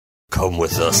Come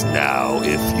with us now,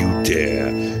 if you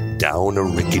dare, down a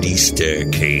rickety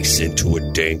staircase into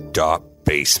a dank, dark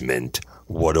basement.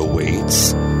 What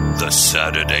awaits? The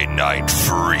Saturday Night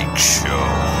Freak Show.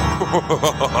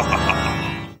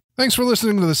 Thanks for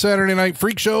listening to the Saturday Night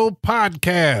Freak Show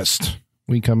podcast.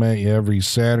 We come at you every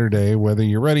Saturday, whether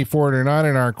you're ready for it or not,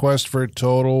 in our quest for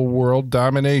total world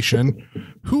domination.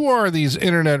 Who are these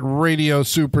internet radio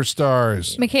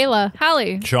superstars? Michaela.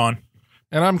 Holly. Sean.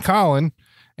 And I'm Colin.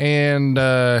 And,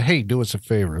 hey, do us a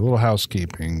favor, a little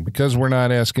housekeeping. Because we're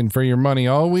not asking for your money,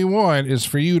 all we want is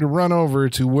for you to run over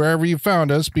to wherever you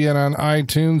found us, be it on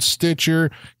iTunes, Stitcher,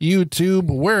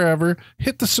 YouTube, wherever,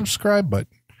 hit the subscribe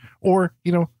button. Or,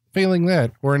 failing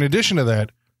that, or in addition to that,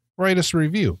 write us a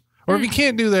review. Or if you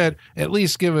can't do that, at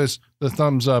least give us the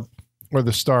thumbs up or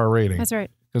the star rating. That's right.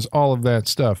 Because all of that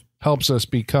stuff helps us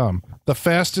become the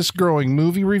fastest growing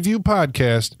movie review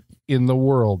podcast in the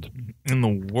world. In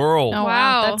the world. Oh,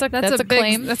 wow. That's a big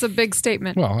claim. That's a big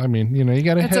statement. Well, I mean, you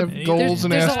got to have goals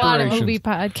and there's aspirations. There's a lot of movie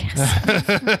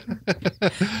podcasts.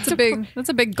 That's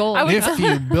a big goal. If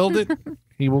you build it,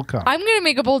 he will come. I'm going to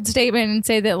make a bold statement and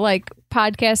say that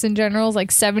podcasts in general is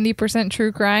 70%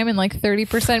 true crime and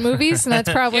 30% movies, and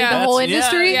that's probably the whole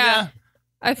industry. Yeah.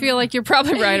 I feel like you're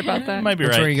probably right about that. Might be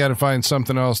That's right. where you got to find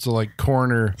something else to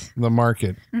corner the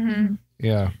market. Mm-hmm.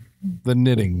 Yeah, the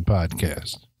knitting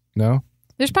podcast. No.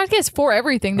 There's podcasts for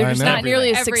everything. They're just not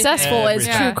nearly as Everything. successful as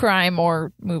Everything. true crime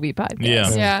or movie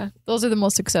podcasts. Yeah. Those are the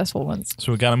most successful ones.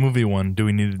 So we got a movie one. Do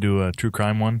we need to do a true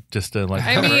crime one? Just to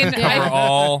cover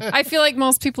all. I feel like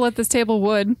most people at this table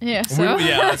would. Yeah. So.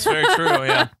 Yeah, that's very true.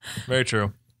 Yeah, very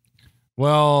true.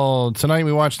 Well, tonight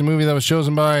we watched a movie that was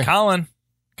chosen by Colin,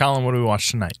 what do we watch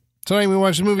tonight? Tonight we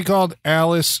watched a movie called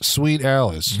Alice, Sweet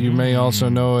Alice. You may also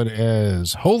know it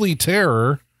as Holy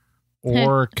Terror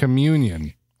or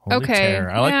Communion. Holy Okay.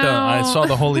 Terror. I saw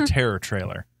the Holy Terror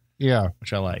trailer, Yeah,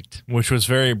 which I liked, which was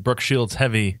very Brooke Shields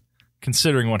heavy,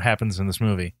 considering what happens in this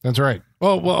movie. that's right.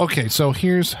 Well, okay. So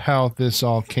here's how this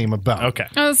all came about. Okay.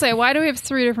 I was say, why do we have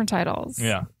 3 different titles?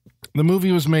 Yeah. The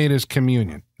movie was made as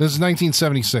Communion. This is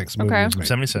 1976. The movie Okay. was made.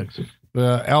 76.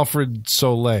 Alfred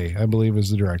Soleil, I believe,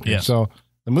 is the director. Yes. So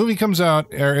the movie comes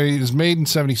out, or it is made in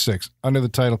 76 under the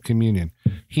title Communion.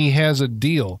 He has a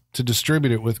deal to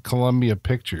distribute it with Columbia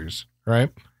Pictures, right?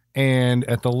 And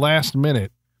at the last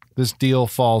minute, this deal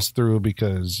falls through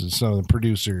because some of the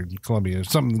producer in Columbia,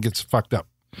 something gets fucked up.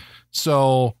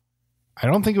 So I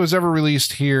don't think it was ever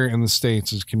released here in the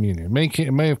States as Communion.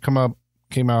 It may have came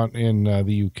out in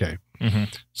the UK. Mm-hmm.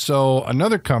 So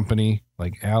another company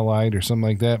like Allied or something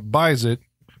like that buys it.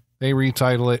 They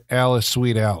retitle it Alice,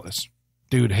 Sweet Alice.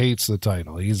 Dude hates the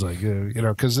title. He's like,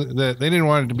 because they didn't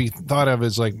want it to be thought of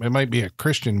as it might be a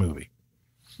Christian movie.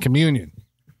 Communion.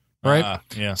 Right?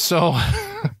 Yeah. So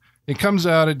it comes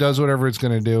out, it does whatever it's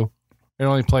going to do. It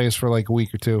only plays for a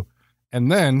week or two.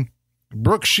 And then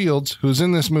Brooke Shields, who's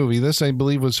in this movie, this I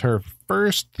believe was her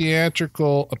first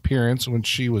theatrical appearance when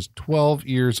she was 12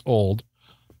 years old.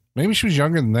 Maybe she was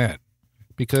younger than that.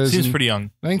 Because Seems pretty young.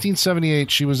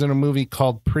 1978, she was in a movie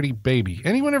called Pretty Baby.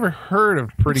 Anyone ever heard of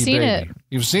Pretty Baby? It.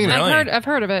 You've seen it? Really? I've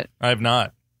heard of it. I have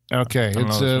not. Okay.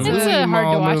 It's a It's Louis hard to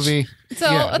Malle watch. movie. It's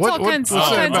all kinds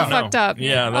what's it of about? fucked up.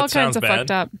 Yeah, that all kinds sounds of bad.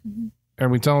 fucked up. Are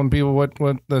we telling people what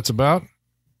that's about?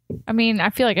 I mean, I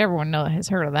feel like everyone has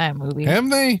heard of that movie. Have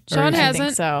they? Sean Or- I hasn't.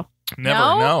 think so. Never.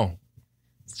 No? No.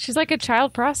 She's like a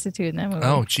child prostitute in that movie.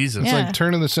 Oh, Jesus. It's Yeah. like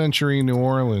turn of the century New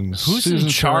Orleans. Who's Susan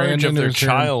in charge Sarandon of their is her-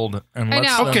 child? And I lets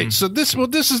know. them- Okay, so this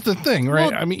is the thing,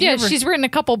 right? Well, I mean, yeah, you ever- she's written a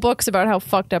couple books about how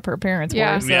fucked up her parents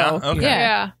Yeah. were. So, Yeah, okay.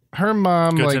 yeah. her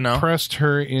mom Good to know. pressed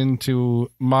her into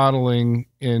modeling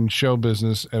in show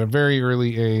business at a very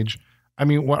early age. I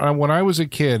mean, when I was a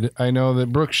kid, I know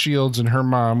that Brooke Shields and her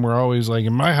mom were always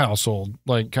in my household,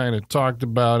 kind of talked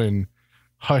about in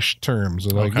hushed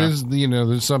terms. Okay. This,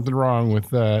 there's something wrong with,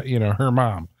 her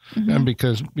mom. Mm-hmm. And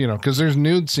because there's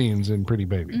nude scenes in Pretty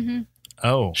Baby. Mm-hmm.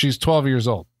 Oh. She's 12 years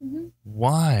old.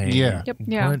 Why? Yeah. Yep.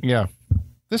 Yeah. What? Yeah.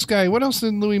 This guy, what else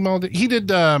did Louis Malle do? He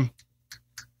did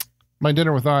My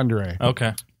Dinner with Andre.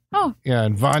 Okay. Oh, Yeah,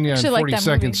 and Vanya on Actually like that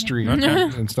 42nd movie. Street Okay.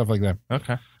 and stuff like that.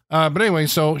 Okay. But anyway,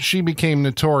 so she became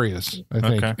notorious, I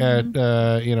think,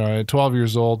 Okay. at 12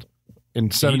 years old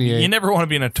in 78. You never want to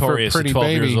be notorious at Pretty 12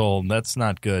 Baby. years old. That's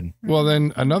not good. Well,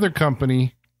 then another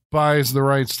company buys the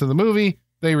rights to the movie.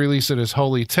 They release it as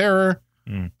Holy Terror.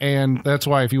 Mm. And that's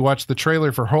why if you watch the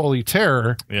trailer for Holy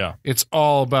Terror, Yeah. it's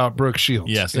all about Brooke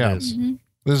Shields. Yes, Yeah. it is.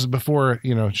 This is before,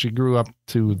 she grew up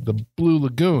to the Blue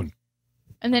Lagoon.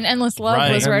 and then Endless Love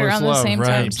Right. was right Endless around Love, the same right.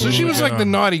 time. So too. she was like the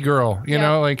naughty girl, Yeah,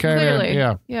 kind of, Clearly.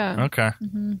 yeah. Yeah. Okay.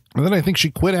 Mhm. And then I think she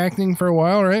quit acting for a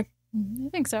while, right? I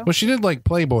think so. Well, she did like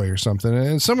Playboy or something,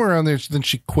 and somewhere around there, then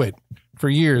she quit for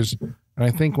years. And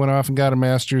I think went off and got a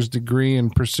master's degree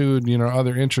and pursued,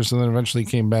 other interests, and then eventually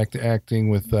came back to acting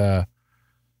with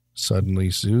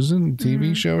Suddenly Susan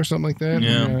TV show or something like that.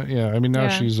 Yeah. I mean, now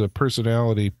she's a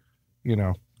personality,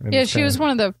 Yeah, she was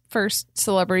one of the first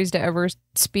celebrities to ever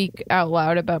speak out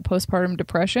loud about postpartum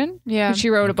depression. Yeah. And she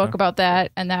wrote a book about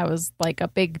that, and that was like a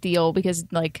big deal because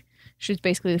like she was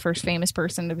basically the first famous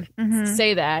person to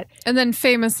say that. And then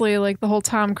famously, like the whole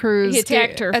Tom Cruise He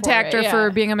attacked her for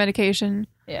being on medication.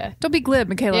 Yeah. Don't be glib,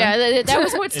 Michaela. Yeah, that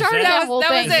was what started that whole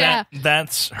thing.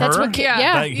 That's her? That's what,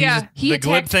 The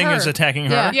glib thing is attacking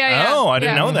her? Yeah. Oh, I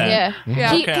didn't know that.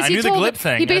 Yeah. Okay, I knew the glib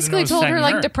thing. He basically told her,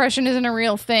 like, her. depression isn't a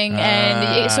real thing,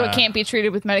 and so it can't be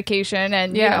treated with medication,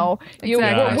 and,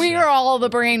 exactly. we are all the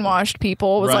brainwashed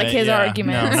people, was, like, his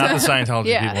argument. No, not the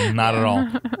Scientology people. Not at all.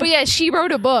 But, yeah, she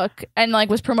wrote a book and, like,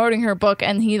 was promoting her book,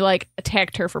 and he, like,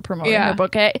 attacked her for promoting her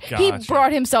book. He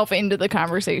brought himself into the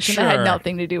conversation that had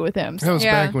nothing to do with him. That was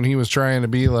back when he was trying to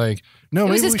be like, no,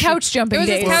 it was his couch jumping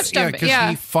days. Because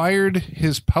he fired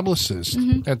his publicist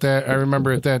at that. I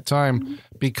remember at that time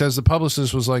because the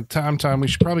publicist was like, Tom, we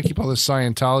should probably keep all this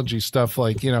Scientology stuff.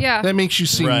 Like, that makes you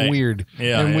seem weird.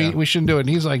 And we shouldn't do it. And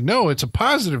he's like, no, it's a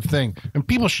positive thing. And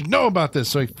people should know about this.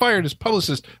 So he fired his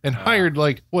publicist and hired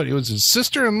it was his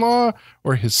sister-in-law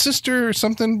or his sister or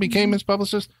something became his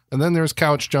publicist. And then there was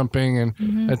couch jumping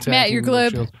and attacking. Matt, you're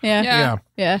glib. Yeah.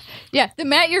 The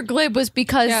Matt, you're glib was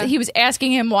because he was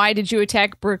asking him, why did you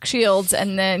attack Brooke Shields?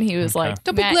 And then he was like,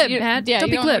 don't be glib, Matt. Yeah, don't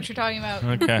be glib. glib. What you're talking about.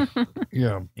 Okay.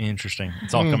 Yeah. Interesting.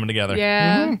 It's all coming together.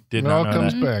 Yeah. Did it not all know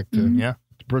comes that. back to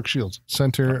Brooke Shields,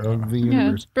 center of the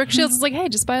universe. Brooke Shields is like, hey,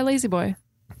 just buy a lazy boy.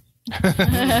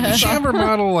 Did she ever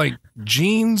model like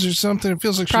jeans or something? It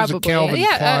feels like she was a Calvin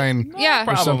Klein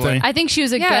or something. I think she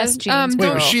was a guest jeans Wait,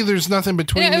 girl. was she? There's nothing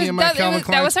between me and my Calvin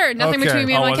Klein? That was her. Nothing between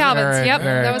me and my Calvins. Right, yep,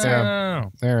 right, that was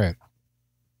her. All right.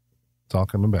 It's all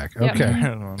coming back.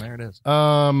 Okay. Well, there it is.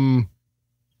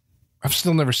 I've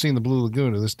still never seen the Blue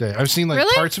Lagoon to this day. I've seen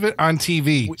Really? parts of it on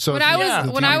TV. So When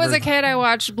I was a kid, I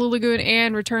watched Blue Lagoon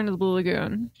and Return to the Blue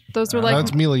Lagoon. Those were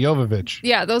that's Mila Jovovich.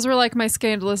 Yeah, those were like my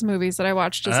scandalous movies that I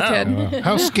watched as a kid.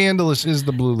 How scandalous is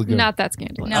the Blue Lagoon? Not that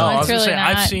scandalous. No, it's really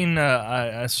not. I've seen.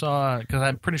 I saw because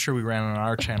I'm pretty sure we ran on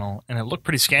our channel, and it looked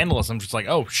pretty scandalous. I'm just like,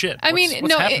 oh shit.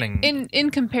 What's happening?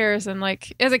 In comparison,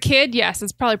 like as a kid, yes,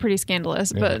 it's probably pretty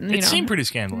scandalous. But it seemed pretty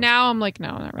scandalous. Now I'm like,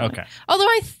 no, not really. Okay. Although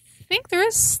I think there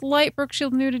is slight Brooke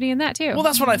Shield nudity in that too. Well,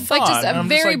 that's what I thought. Like just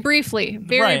very briefly,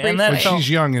 very briefly. And she's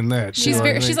young in that. She's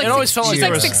like it always felt like she's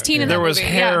like 16 in that there was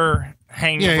movie. hair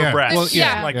hanging from breasts.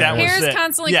 Well, like that was hair it. is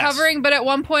constantly covering, but at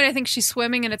one point I think she's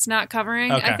swimming and it's not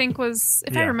covering. Okay. I think was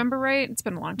if I remember right, it's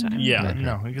been a long time. Yeah,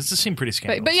 no, because it seemed pretty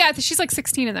scandalous. But yeah, she's like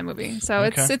 16 in that movie, so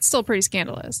it's still pretty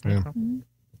scandalous. Yeah.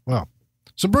 Well,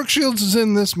 so Brooke Shields is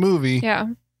in this movie.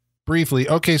 Yeah. Briefly.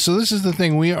 Okay, so this is the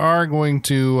thing. We are going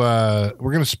to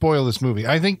we're going to spoil this movie.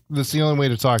 I think that's the only way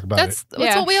to talk about it.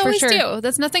 That's what we always do.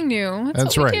 That's nothing new.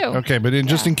 That's what right. we do. Okay, but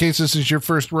just in case this is your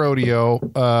first rodeo,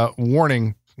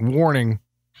 warning.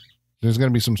 There's going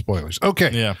to be some spoilers.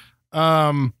 Okay. Yeah.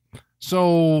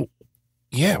 So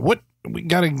yeah, what we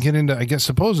got to get into, I guess,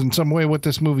 suppose in some way what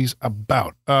this movie's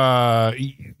about.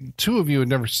 Two of you had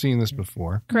never seen this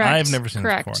before. Correct. I've never seen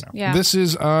this before. No. Yeah. This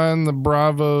is on the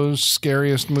Bravo's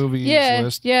scariest movies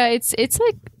list. Yeah, it's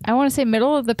like I want to say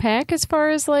middle of the pack as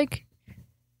far as like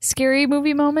scary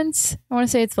movie moments. I want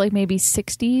to say it's like maybe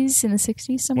 60s, in the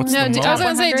 60s somewhere. What's the moment? I was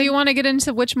going to say, do you want to get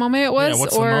into which moment it was? Yeah,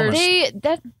 what's the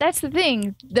moment? That's the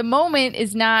thing. The moment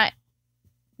is not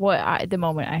the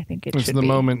moment I think it should be. It's the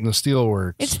moment in the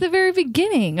steelworks. It's the very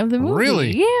beginning of the movie.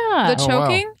 Really? Yeah. The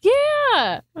choking?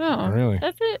 Yeah. Oh, really?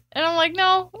 That's it. And I'm like,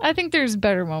 no, I think there's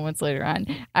better moments later on.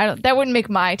 That wouldn't make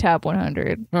my top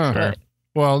 100. Huh. But,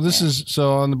 well, this is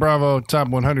so on the Bravo Top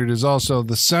 100 is also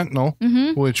The Sentinel,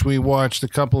 which we watched a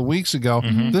couple of weeks ago.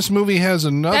 This movie has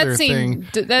another thing.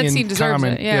 That scene deserves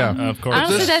it. Yeah. Of course.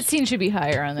 Honestly, that scene should be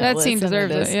higher on that list. That scene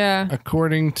deserves it. Yeah.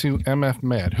 According to MF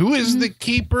Mad, who is the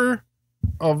keeper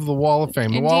of the Wall of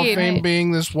Fame. The Wall of Fame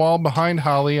being this wall behind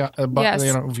Holly. If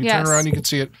you turn around, you can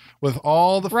see it with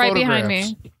all the right photographs behind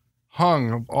me.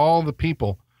 hung of all the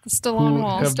people The Stallone who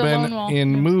wall. have been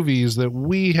in movies that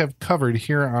we have covered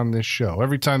here on this show.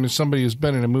 Every time there's somebody who's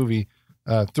been in a movie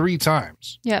 3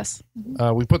 times, Yes.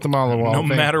 we put them on the Wall of Fame.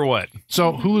 No matter what.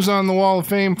 So who's on the Wall of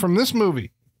Fame from this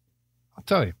movie? I'll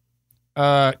tell you.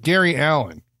 Gary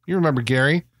Allen. You remember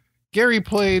Gary? Gary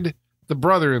played the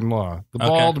brother-in-law, the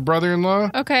bald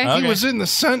brother-in-law. Okay. He was in The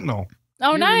Sentinel.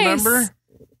 Oh, you nice. Remember?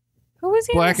 Who was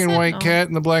he? Black and White Cat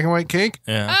and the Black and White Cake?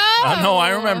 Yeah. Oh. No, I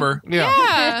remember. Yeah.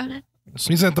 Yeah.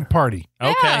 He's at the party.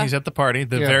 Okay, he's at the party.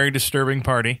 The very disturbing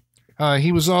party.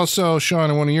 He was also, Sean,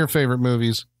 in one of your favorite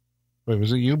movies. Wait,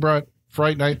 was it you brought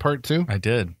Fright Night Part 2? I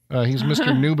did. He's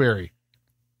Mr. Newberry.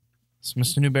 So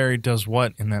Mr. Newberry does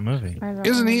what in that movie?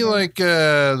 Isn't he like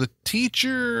the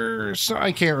teacher?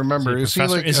 I can't remember. He's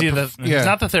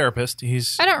not the therapist.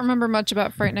 I don't remember much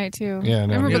about Fright Night 2. Yeah,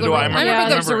 no. I remember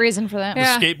there's a reason for that. The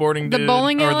skateboarding dude. The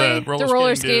bowling alley? The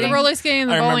roller skating. The roller skating in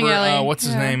the bowling alley. What's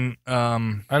his name?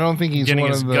 I don't think he's getting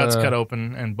one his of the guts cut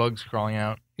open and bugs crawling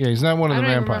out. Yeah, he's not one of the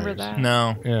vampires. Remember that.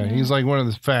 No. Yeah, he's like one of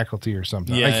the faculty or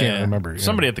something. I can't remember.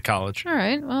 Somebody at the college. All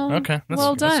right. Well, okay.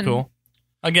 Well done. That's cool.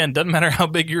 Again, doesn't matter how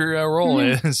big your role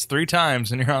is. 3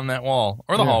 times and you're on that wall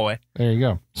or the hallway. There you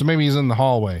go. So maybe he's in the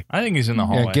hallway. I think he's in the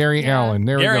hallway. Yeah, Gary Allen.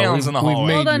 There Gary we go. Allen's in the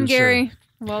hallway. Well done, Gary. Sir.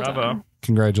 Well Bravo. done.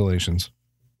 Congratulations.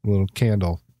 A little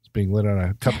candle is being lit on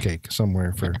a cupcake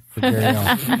somewhere for Gary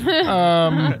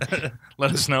Allen.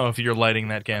 Let us know if you're lighting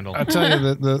that candle. I'll tell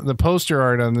you, the poster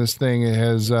art on this thing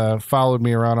has followed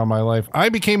me around all my life. I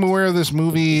became aware of this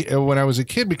movie when I was a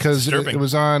kid because it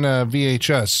was on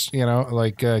VHS,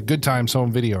 like Good Times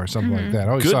Home Video or something like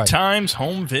that. Good Times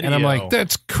Home Video. And I'm like,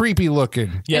 that's creepy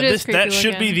looking. Yeah, that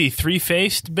should be the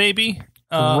 3-faced baby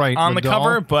right, on the doll.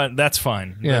 cover, but that's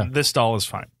fine. Yeah. This doll is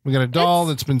fine. We got a doll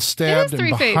that's been stabbed,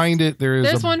 and behind it there's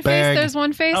a one bag. face. There's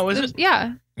one face. Oh, is it?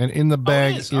 Yeah. And in the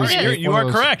bag is you are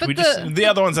correct. But The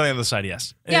other one's on the other side,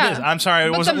 yes. Yeah. It is. I'm sorry, I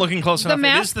wasn't looking close enough.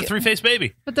 It is the 3-faced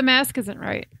baby. But the mask isn't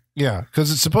right. Yeah,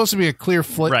 because it's supposed to be a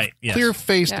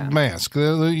clear-faced mask.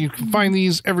 You can find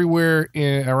these everywhere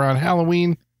around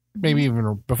Halloween, maybe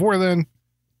even before then.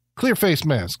 Clear-faced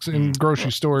masks in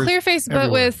grocery stores. Clear face, but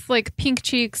with like pink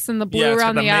cheeks and the blue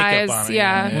around the eyes.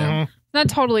 Not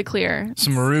totally clear.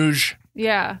 Some rouge.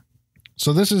 Yeah.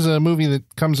 So this is a movie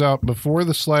that comes out before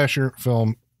the slasher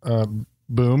film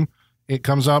boom. It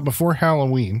comes out before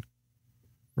Halloween,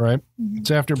 right?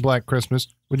 It's after Black Christmas.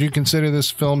 Would you consider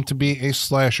this film to be a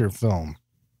slasher film?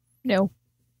 No.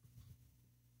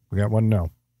 We got one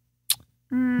no.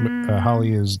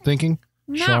 Holly is thinking.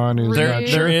 Sean is not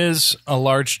sure. There is a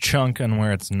large chunk on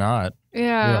where it's not.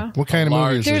 Yeah. What kind of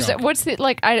movie is this? What's the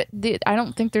I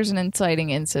don't think there's an inciting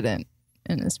incident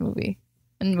in this movie.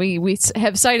 And we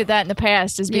have cited that in the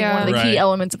past as being one of the key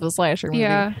elements of the slasher movie.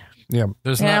 Yeah. Yeah.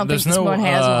 There's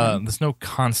no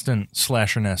constant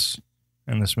slasherness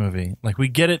in this movie. Like, we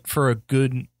get it for a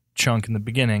good chunk in the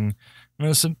beginning, and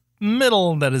there's a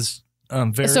middle that is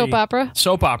very... A soap opera?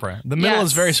 Soap opera. The middle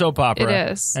is very soap opera.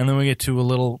 It is. And then we get to a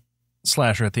little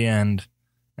slasher at the end,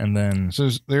 and then...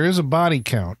 So there is a body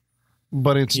count,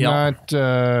 but it's not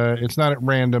at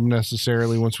random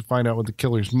necessarily once we find out what the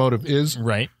killer's motive is.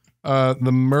 Right.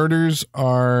 The murders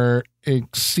are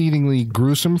exceedingly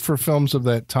gruesome for films of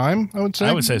that time, I would say.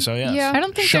 I would say so, yes. Yeah. I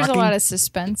don't think there's a lot of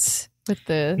suspense with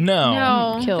the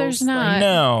kills. There's not.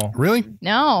 No. Really?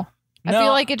 No. I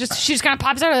feel like she just kind of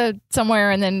pops out of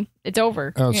somewhere and then it's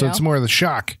over. Oh, so it's more of the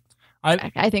shock.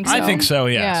 I think so. I think so,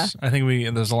 yes. Yeah. I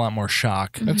think there's a lot more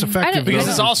shock. That's effective. Because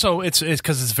it's also, it's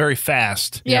because it's very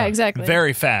fast. Yeah, exactly.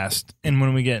 Very fast. And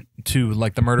when we get to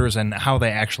like the murders and how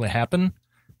they actually happen,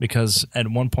 because at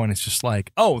one point it's just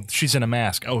like, oh, she's in a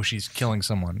mask. Oh, she's killing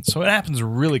someone. So it happens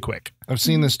really quick. I've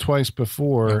seen this twice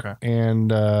before, and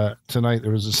tonight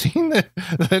there was a scene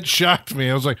that shocked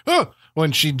me. I was like, oh,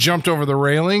 when she jumped over the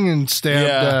railing and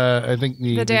stabbed, I think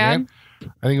the dad.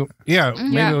 I think,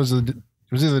 maybe it was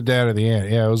either the dad or the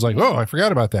aunt. Yeah, I was like, oh, I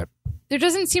forgot about that. There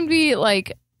doesn't seem to be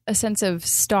like a sense of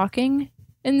stalking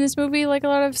in this movie like a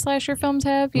lot of slasher films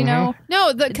have, you know?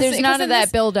 No, there's none of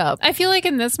that build up. I feel like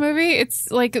in this movie,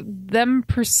 it's like them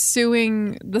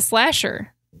pursuing the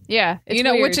slasher. Yeah,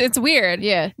 which it's weird.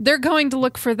 Yeah, they're going to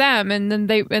look for them, and then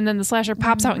the slasher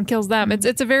pops out and kills them.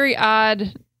 It's a very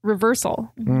odd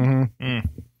reversal.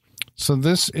 So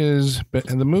this is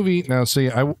the movie. Now, see,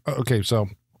 so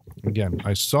again,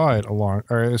 I saw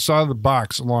the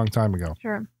box a long time ago.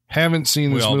 Sure. Haven't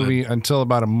seen this movie until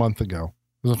about a month ago.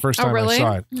 It was the first time I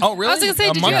saw it. Oh, really? I was going to say,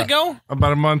 a month ago?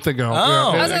 About a month ago.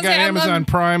 Oh. I got Amazon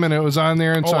Prime, and it was on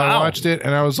there, and so I watched it,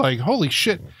 and I was like, holy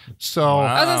shit. So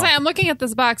I was going to say, I'm looking at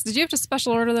this box. Did you have to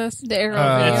special order this? The Arrow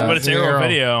video. It's Arrow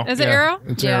Video. Is it Arrow?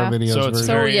 It's Arrow Video. So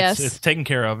it's taken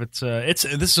care of.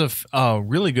 This is a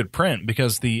really good print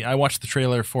because I watched the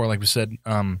trailer for, like we said,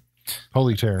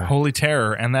 Holy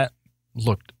Terror, and that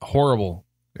looked horrible.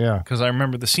 Yeah. Because I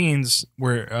remember the scenes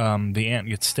where the aunt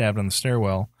gets stabbed on the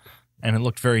stairwell, and it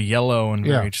looked very yellow and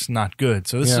very just not good.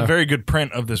 So this is a very good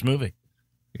print of this movie.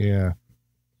 Yeah.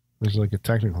 There's like a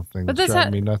technical thing that's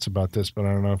driving me nuts about this, but I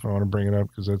don't know if I want to bring it up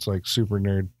because it's like super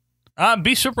nerd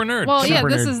Be super nerd. Well, Super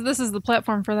this nerd. is the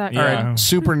platform for that. Yeah. All right,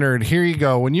 super nerd. Here you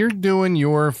go. When you're doing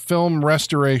your film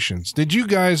restorations, did you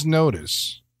guys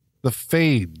notice the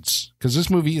fades? Because this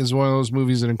movie is one of those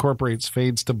movies that incorporates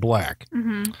fades to black.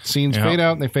 Mm-hmm. Scenes fade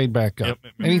out and they fade back up.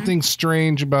 Yep. Anything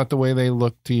strange about the way they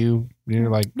look to you?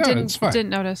 You're like, no, it's fine. Didn't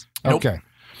notice. Okay.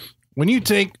 When you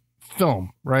take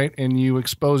film, right, and you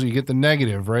expose it, you get the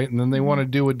negative, right, and then they want to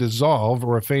do a dissolve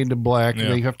or a fade to black, Yeah.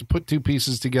 they have to put two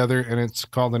pieces together, and it's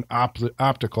called an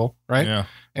optical, right? Yeah.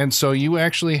 And so you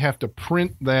actually have to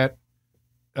print that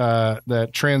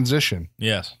transition.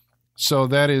 Yes. So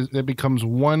it becomes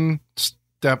one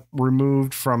step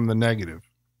removed from the negative.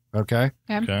 Okay?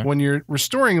 Okay. When you're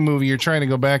restoring a movie, you're trying to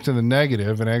go back to the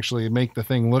negative and actually make the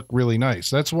thing look really nice.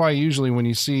 That's why usually when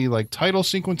you see like title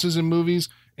sequences in movies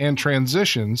and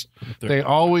transitions, they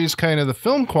always kind of the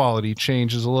film quality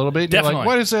changes a little bit. You're like,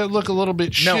 why does that look a little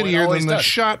bit shittier than the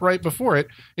shot right before it?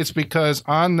 It's because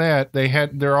on that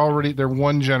they're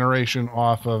one generation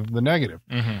off of the negative.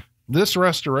 Mm-hmm. This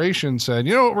restoration said,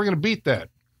 you know what, we're going to beat that.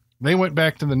 They went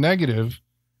back to the negative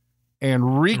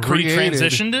and recreated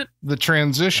Retransitioned it? the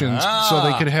transitions so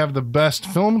they could have the best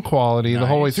film quality the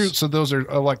whole way through. So those are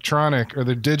electronic or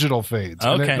the digital fades.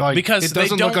 Okay, because it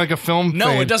doesn't look like a film fade.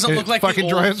 No, it doesn't look like fucking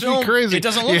the old drives film. me crazy. It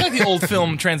doesn't look like the old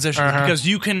film transition because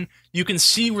you can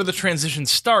see where the transition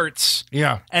starts.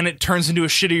 Yeah, and it turns into a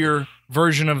shittier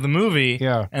version of the movie.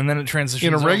 Yeah, and then it transitions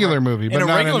in a regular over. movie, but in a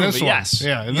not regular in this movie, one. Yes,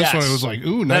 yeah, in this one it was like,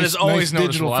 ooh, nice. That is always nice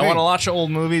noticeable. I want to watch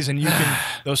old movies, and you can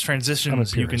those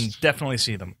transitions. You can definitely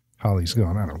see them. Holly's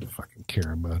going, I don't fucking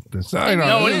care about this. I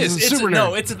know. No, it is. It's super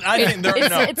nerd.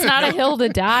 It's not a hill to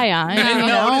die on.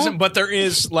 No, it isn't. But there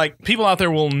is, like, people out there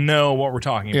will know what we're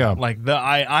talking about. Like,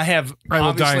 I have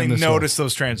obviously noticed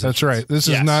those transitions. That's right. This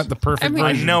is not the perfect version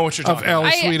I know what you're talking of about.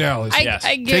 Alice, Sweet Alice.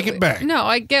 I get Take it back. No,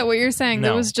 I get what you're saying.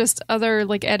 There was just other,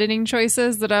 like, editing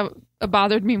choices that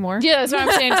bothered me more. Yeah, that's what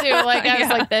I'm saying, too. Like, I was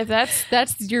like,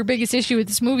 that's your biggest issue with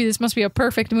this movie. This must be a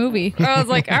perfect movie. I was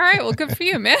like, all right, well, good for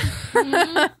you,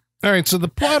 man. All right, so the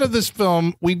plot of this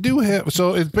film, we do have,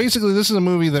 so it's basically, this is a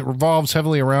movie that revolves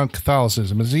heavily around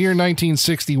Catholicism. It's the year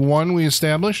 1961 we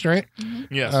established, right?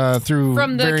 Mm-hmm. Yes. Through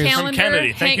from the various... calendar. From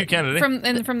Kennedy. Thank you, Kennedy.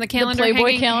 From the calendar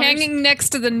Playboy hanging next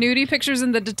to the nudie pictures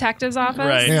in the detective's office.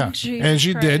 Right. Yeah, Jesus and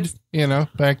she Christ. did, you know,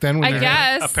 back then. When I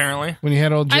guess. Apparently. When you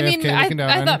had old JFK I mean, looking down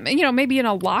I on thought, you know, maybe in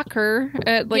a locker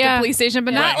at like a police station,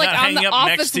 but not like not on hanging the up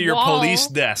office next to your wall. police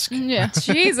desk. Yeah.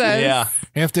 Jesus. Yeah.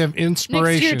 You have to have inspiration.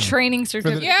 Next to your training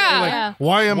certificate. Yeah.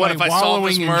 Why am What I if I solve wallowing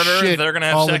this in murder? shit They're going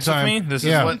to all have the sex with time? me? This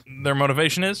is what their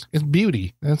motivation is? It's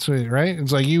beauty. That's it, right?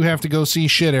 It's like you have to go see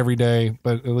shit every day,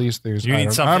 but at least there's. You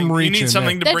need something. I'm reaching. You need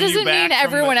something to That bring you doesn't back. mean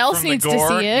everyone else needs to see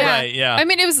it. Right? Yeah. I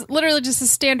mean, it was literally just a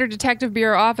standard detective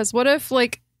bureau office. What if,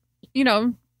 like, you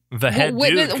know, the head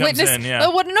dude comes in, yeah.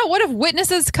 What if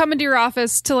witnesses come into your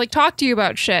office to like talk to you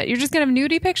about shit? You're just gonna have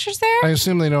nudie pictures there? I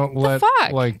assume they don't let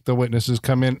fuck? like the witnesses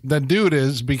come in. That dude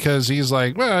is because he's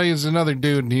like, well, he's another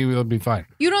dude and he will be fine.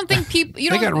 You don't think people? They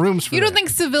got rooms for You that. don't think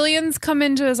civilians come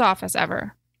into his office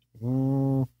ever?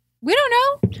 We don't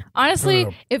know.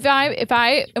 Honestly, if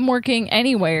I am working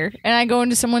anywhere and I go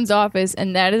into someone's office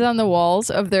and that is on the walls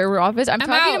of their office, I'm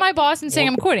talking to my boss and saying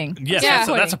I'm quitting. Yes, Yeah.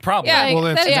 that's a problem. Yeah, Well,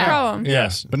 that is a yeah. problem.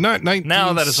 Yes. But not 1961.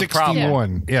 Now that is a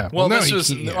problem. Yeah. Well, no, this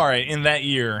was all right in that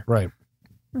year. Right.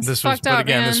 This was, fucked but up,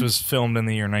 again, man. this was filmed in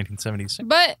the year 1976.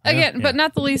 But again, Yeah. but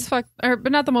not the least fucked,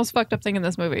 but not the most fucked up thing in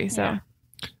this movie. So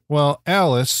Well,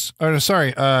 Karen.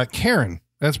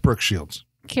 That's Brooke Shields.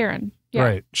 Karen, yeah.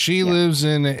 Right. She lives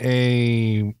in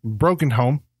a broken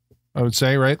home, I would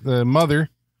say, right? The mother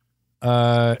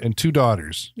and two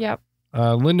daughters. Yep.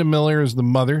 Linda Miller is the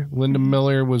mother. Linda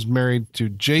Miller was married to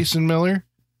Jason Miller.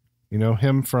 You know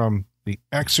him from The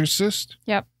Exorcist.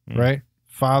 Yep. Right?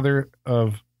 Father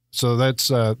of... So that's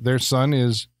their son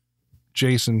is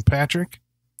Jason Patrick.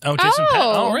 Oh, Jason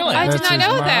Oh, really? I did That's not his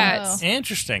know mom. that.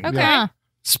 Interesting. Okay. Yeah.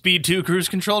 Speed 2 cruise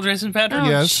control, Jason Patrick? Oh,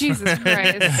 Yes. Jesus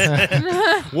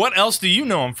Christ. What else do you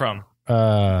know him from?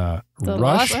 The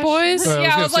Rush? Lost Boys?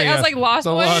 Yeah, I was like Lost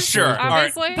The Boys. Lost Sure. Boys.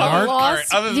 Obviously. Dark? All right.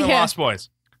 Other than Yeah. Lost Boys.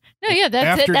 No, yeah,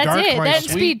 that's After it. That's Dark, it. My That's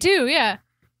Sweet? Speed too. Yeah.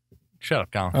 Shut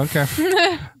up, Colin. Okay.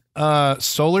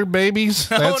 Solar Babies?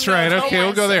 That's no, right. no, Okay,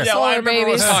 we'll go there. Yeah, well, I Solar remember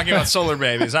Babies. us talking about Solar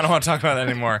Babies. I don't want to talk about that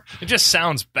anymore. It just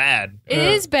sounds bad. It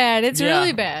is bad. It's Yeah.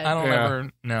 really bad. I don't Yeah. ever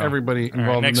know. Everybody All right,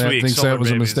 involved in next that week, thinks Solar that was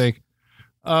Babies. a mistake.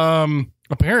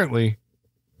 Apparently,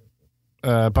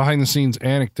 behind the scenes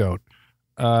anecdote,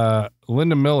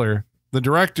 Linda Miller, the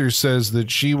director, says that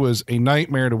she was a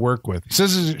nightmare to work with. He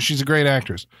says she's a great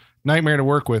actress, nightmare to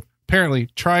work with, apparently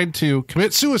tried to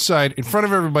commit suicide in front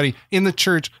of everybody in the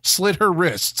church, slit her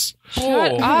wrists.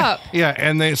 Shut up. Yeah,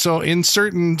 and in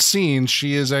certain scenes,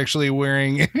 she is actually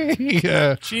wearing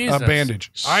a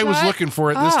bandage. I was looking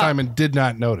for it this time and did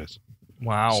not notice.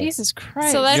 Wow. Jesus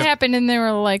Christ. So that happened, and they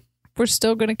were like, we're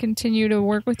still going to continue to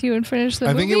work with you and finish the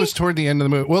movie? I think it was toward the end of the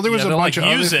movie. Well, there was a bunch of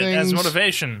other things. Use it as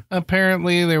motivation.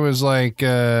 Apparently, there was like...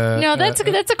 no, that's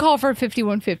a call for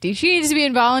 5150. She needs to be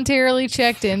involuntarily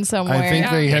checked in somewhere. I think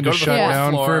they had to shut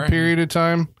down for a period of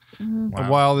time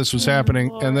while this was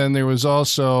happening. And then there was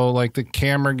also like the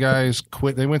camera guys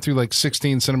quit. They went through like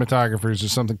 16 cinematographers or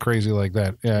something crazy like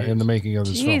that in the making of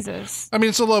this film. I mean,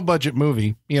 it's a low-budget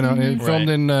movie. You know, it filmed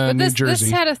in New Jersey. This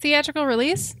had a theatrical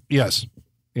release? Yes.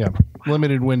 Yeah,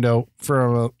 limited window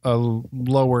for a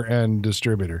lower end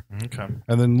distributor. Okay,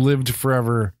 and then lived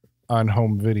forever on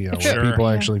home video where people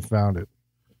actually found it.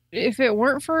 If it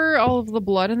weren't for all of the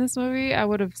blood in this movie, I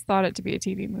would have thought it to be a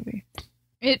TV movie.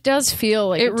 It does feel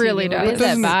like it really does.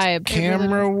 That vibe.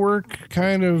 Camera work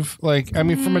kind of like, I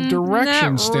mean, from a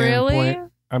direction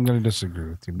standpoint, I'm going to disagree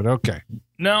with you, but okay.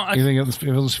 No, you think it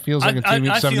feels like a TV,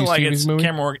 I feel like its movie?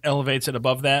 Camera work elevates it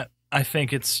above that. I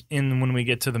think it's when we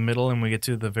get to the middle and we get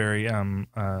to the very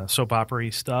soap opera-y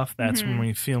stuff. That's when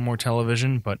we feel more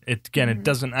television. But it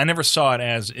doesn't. I never saw it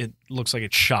as it looks like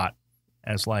it's shot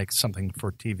as like something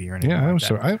for TV or anything. Yeah, I'm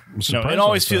surprised. No, it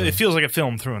always feels like a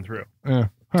film through and through. Yeah,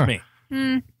 to me.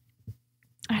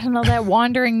 I don't know, that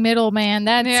wandering middle, man.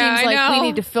 That seems like we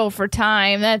need to fill for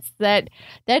time.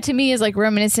 That to me is like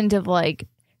reminiscent of like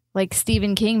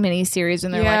Stephen King miniseries,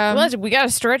 and they're like, well, we got to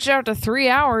stretch it out to 3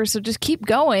 hours, so just keep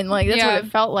going. Like that's what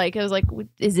it felt like. I was like,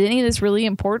 is any of this really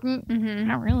important?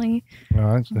 Not really.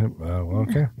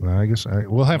 Okay. Well, I guess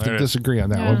we'll have to disagree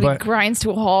on that one. But grinds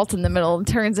to a halt in the middle and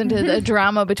turns into a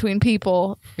drama between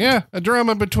people. Yeah, a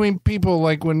drama between people,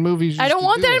 like when movies. I don't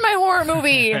want that in my horror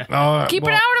movie. Keep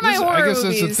it out of my horror movies. I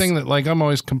guess that's the thing that like I'm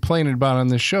always complaining about on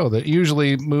this show, that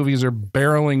usually movies are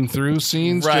barreling through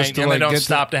scenes just to and like they don't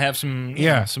stop to have some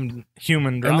some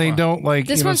human drama. And they don't like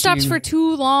this one stops for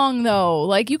too long though.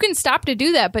 Like you can stop to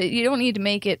do that, but you don't need to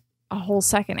make it a whole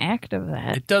second act of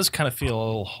that. It does kind of feel a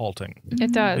little halting.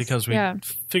 It does because we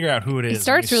figure out who it is. It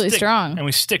starts really strong, and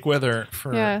we stick with her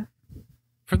for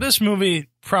this movie.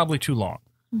 Probably too long.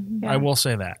 I will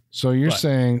say that. So you're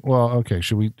saying, well, okay,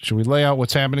 should we lay out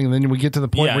what's happening, and then we get to the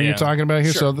point where you're talking about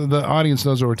here, so the audience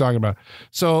knows what we're talking about.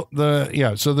 So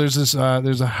so there's this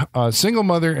there's a single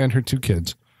mother and her 2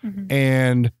 kids,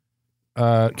 and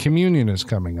communion is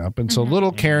coming up, and so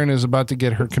little Karen is about to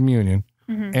get her communion,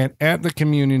 and at the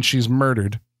communion she's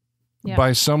murdered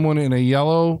by someone in a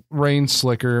yellow rain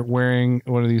slicker wearing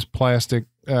one of these plastic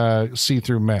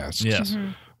see-through masks. Yes.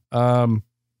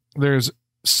 There's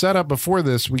set up before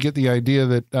this, we get the idea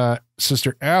that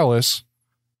Sister Alice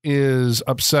is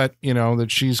upset, that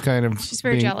she's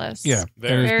very jealous. Yeah.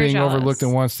 And is being overlooked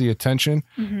and wants the attention.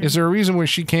 Is there a reason where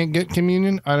she can't get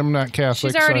communion? I'm not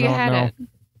Catholic, she's already so I don't had know. It.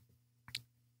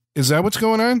 Is that what's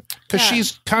going on? Because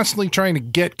she's constantly trying to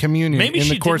get communion in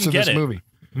the course of this movie.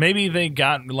 Maybe they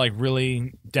got like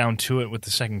really down to it with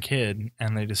the second kid,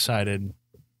 and they decided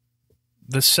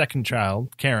the second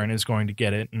child, Karen, is going to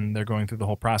get it, and they're going through the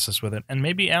whole process with it. And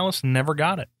maybe Alice never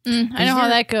got it. I know how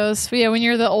that goes. But yeah, when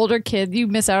you're the older kid, you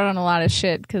miss out on a lot of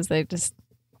shit because they just.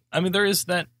 I mean, there is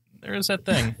that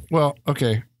thing. Well,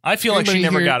 okay. I feel like she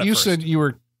never got it. You first. said you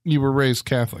were raised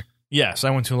Catholic. Yes, I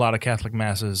went to a lot of Catholic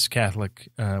masses. Catholic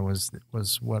was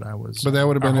what I was. But that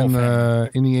would have been in the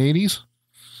 80s?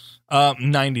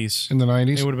 90s. In the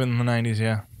 90s? It would have been in the 90s,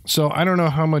 yeah. So I don't know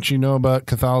how much you know about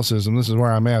Catholicism. This is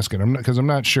where I'm asking, because I'm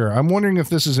not sure. I'm wondering if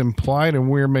this is implied and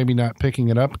we're maybe not picking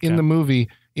it up. In the movie,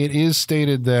 it is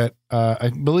stated that I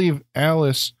believe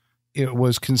Alice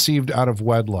was conceived out of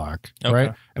wedlock,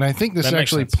 right? And I think this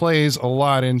actually plays a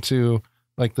lot into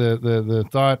like the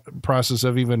thought process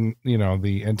of even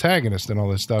the antagonist and all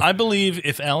this stuff. I believe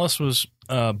if Alice was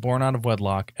born out of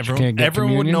wedlock,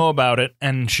 everyone would know about it,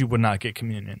 and she would not get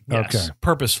communion. Yes,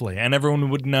 purposefully, and everyone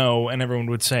would know, and everyone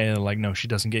would say like, no, she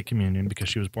doesn't get communion because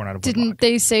she was born out of wedlock. Didn't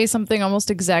they say something almost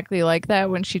exactly like that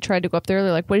when she tried to go up there?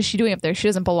 They're like, what is she doing up there? She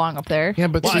doesn't belong up there. Yeah,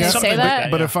 but did say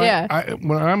that? But if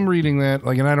when I'm reading that,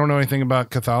 like, and I don't know anything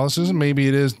about Catholicism, maybe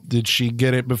it is. Did she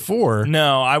get it before?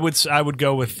 No, I would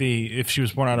go with if she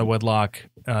was born out of wedlock,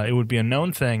 it would be a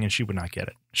known thing, and she would not get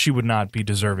it. She would not be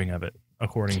deserving of it.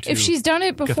 According to if she's done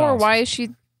it before, why does she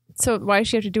have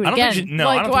to do it again?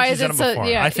 I don't think she's done it before.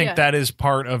 I think that is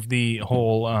part of the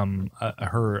whole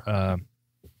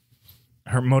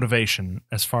her motivation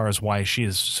as far as why she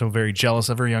is so very jealous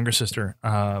of her younger sister,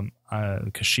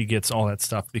 because she gets all that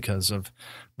stuff because of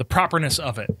the properness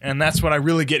of it. And that's what I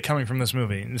really get coming from this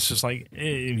movie. It's just like,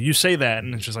 you say that,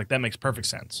 and it's just like, that makes perfect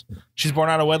sense. She's born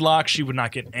out of wedlock. She would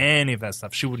not get any of that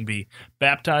stuff. She wouldn't be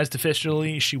baptized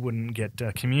officially. She wouldn't get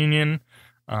communion.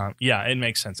 Yeah, it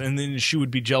makes sense. And then she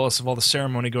would be jealous of all the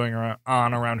ceremony going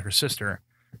on around her sister.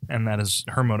 And that is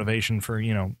her motivation for,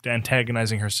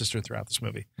 antagonizing her sister throughout this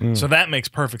movie. So that makes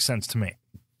perfect sense to me.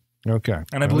 Okay.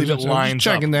 And I believe it lines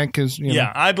up. Checking that because,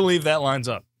 yeah, I believe that lines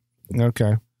up.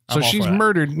 Okay. So she's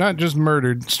murdered, not just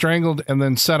murdered, strangled, and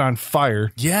then set on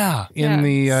fire. Yeah.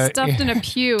 Stuffed in a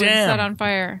pew and set on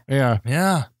fire. Yeah.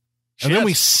 Yeah. And then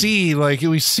we see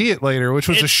it later, which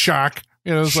was a shock.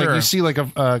 It's like you see like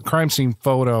a crime scene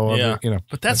photo of it,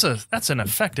 But that's an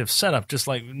effective setup. Just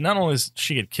like, not only does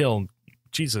she get killed,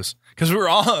 Jesus, because we were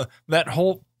all, that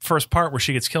whole first part where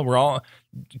she gets killed, we're all,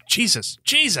 Jesus.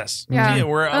 Yeah.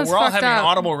 We're all having an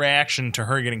audible reaction to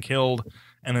her getting killed,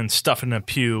 and then stuff in a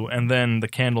pew, and then the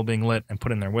candle being lit and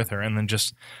put in there with her, and then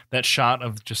just that shot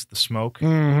of just the smoke.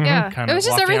 Mm-hmm. Yeah, it was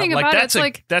just everything about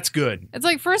it. That's good. It's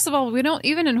like, first of all, we don't,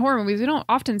 even in horror movies, we don't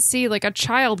often see like a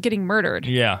child getting murdered.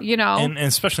 Yeah, and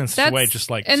especially in such a way, just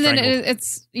like, and strangled. then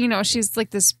it's she's like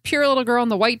this pure little girl in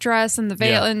the white dress and the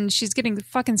veil, and she's getting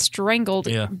fucking strangled.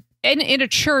 Yeah. In a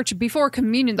church before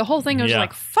communion. The whole thing was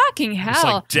like, fucking hell. It's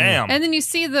like, damn. And then you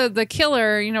see the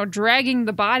killer, dragging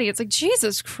the body. It's like,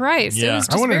 Jesus Christ. Yeah. It was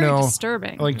just very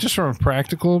disturbing. Like, just from a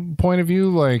practical point of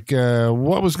view, like,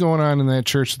 what was going on in that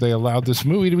church that they allowed this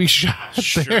movie to be shot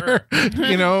there?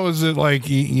 Was it like,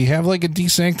 you have like a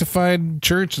desanctified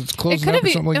church that's closing up or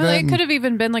something like that? It could have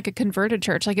even been like a converted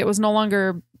church. Like, it was no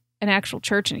longer an actual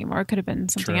church anymore. It could have been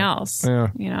something else. Yeah.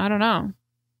 I don't know.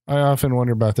 I often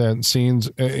wonder about that in scenes,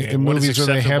 in movies where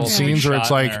they have scenes where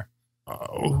it's like,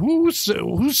 who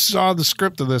saw the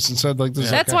script of this and said like this?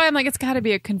 That's why I'm like, it's got to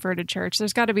be a converted church.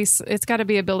 It's got to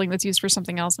be a building that's used for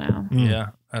something else now. Yeah,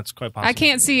 that's quite possible. I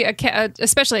can't see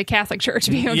especially a Catholic church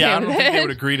being okay with it. I don't think they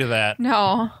would agree to that.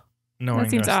 No, that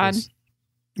seems odd.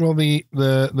 Well,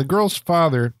 the girl's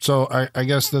father. So I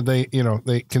guess that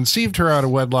they conceived her out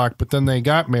of wedlock, but then they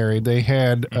got married. They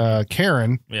had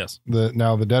Karen. Yes.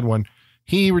 The dead one.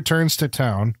 He returns to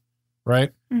town,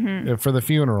 right, for the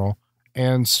funeral.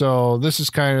 And so this is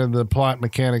kind of the plot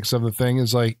mechanics of the thing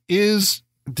is like,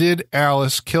 did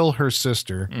Alice kill her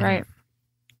sister? Right.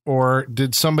 Or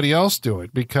did somebody else do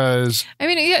it? Because I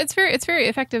mean, yeah, it's very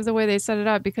effective the way they set it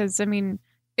up, because I mean,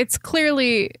 it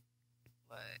clearly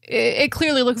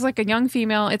looks like a young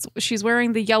female. She's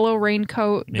wearing the yellow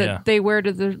raincoat that they wear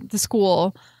to the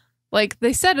school. Like,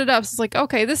 they set it up, so it's like,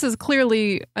 okay, this is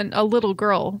clearly a little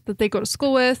girl that they go to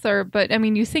school with, but I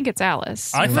mean, you think it's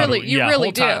Alice. I thought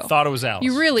it was Alice.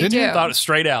 You really do. I thought it was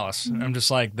straight Alice. I'm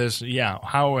just like,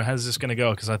 how is this going to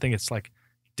go? Because I think it's like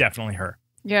definitely her.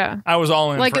 Yeah, I was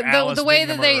all in like for Alice the way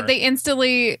being that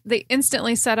they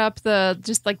instantly set up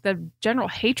the general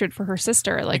hatred for her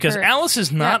sister. Like, because Alice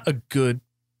is not a good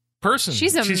person.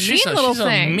 She's a mean little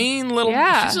thing. A mean little.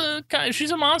 Yeah.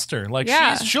 She's a monster. Like,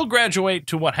 she'll graduate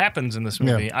to what happens in this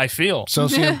movie. Yeah. I feel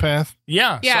sociopath.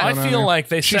 Yeah. So I feel like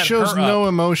she shows no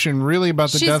emotion really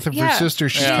about the death of her sister.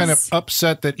 She's kind of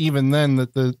upset that even then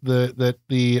that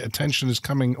the attention is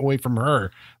coming away from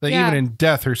her. That even in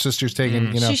death her sister's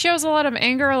taken. She shows a lot of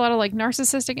anger, a lot of like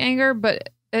narcissistic anger, but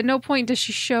at no point does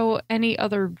she show any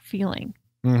other feeling.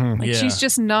 Mm-hmm. Like, she's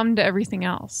just numb to everything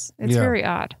else. It's very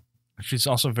odd. She's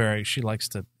also she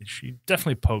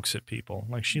definitely pokes at people.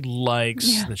 Like, she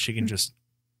likes that she can just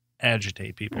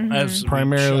agitate people. Mm-hmm. As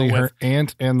primarily her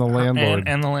aunt and the landlord.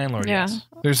 And the landlord, yes.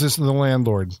 There's the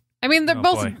landlord. I mean, they're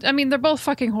both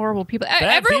fucking horrible people.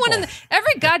 Every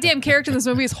goddamn character in this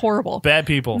movie is horrible. Bad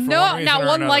people. No, not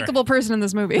one likable person in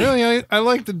this movie. Really, I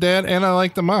like the dad and I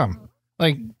like the mom.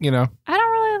 Like, I don't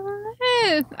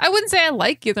really. I wouldn't say I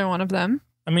like either one of them.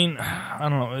 I mean, I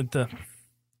don't know.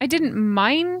 I didn't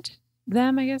mind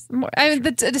them, I guess.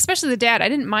 Especially the dad. I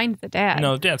didn't mind the dad.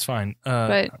 No, the dad's fine.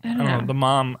 But I don't know. The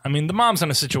mom. I mean, the mom's in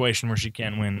a situation where she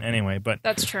can't win anyway. But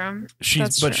that's true.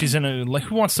 She's in a, like,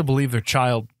 who wants to believe their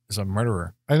child is a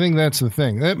murderer? I think that's the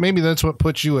thing. Maybe that's what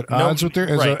puts you at odds with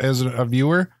her as a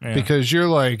viewer, because you're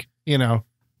like,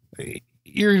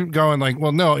 you're going like,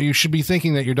 well, no, you should be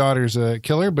thinking that your daughter's a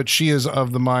killer, but she is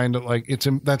of the mind that, like,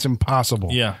 that's impossible.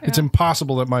 Yeah, it's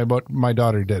impossible that my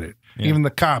daughter did it. Yeah. Even the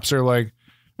cops are like,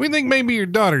 we think maybe your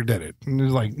daughter did it. And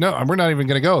it's like, no, we're not even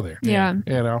going to go there.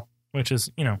 Yeah. Which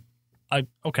is,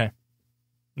 okay.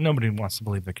 Nobody wants to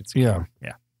believe that kid's Yeah.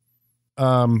 Yeah.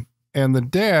 And the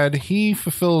dad, he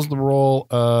fulfills the role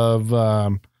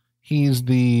of, he's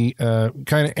the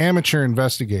kind of amateur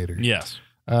investigator. Yes.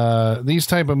 These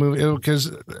type of movies,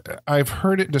 because I've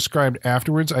heard it described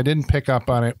afterwards. I didn't pick up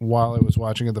on it while I was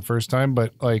watching it the first time,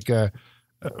 but like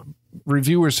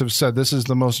reviewers have said this is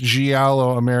the most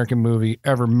giallo American movie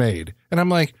ever made. And I'm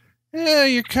like,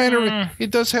 you're kind of,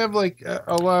 it does have like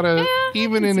a lot of,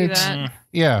 even in its,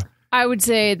 I would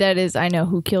say that is I Know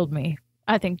Who Killed Me.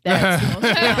 I think that's the most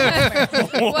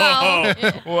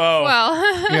Well,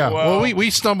 yeah. Well, we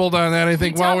stumbled on that. I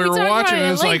think while we were watching,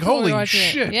 it was like, holy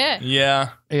shit. Yeah.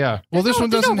 Well, this one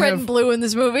doesn't red have and blue in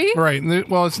this movie, right?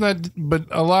 Well, it's not, but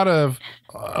a lot of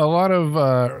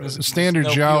standard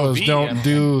giallos don't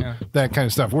do that kind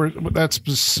of stuff. That's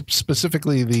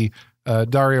specifically the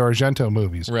Dario Argento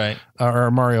movies, right?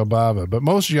 Or Mario Bava. But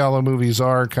most giallo movies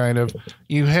are kind of,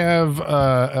 you have,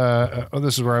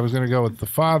 this is where I was going to go with the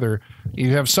father.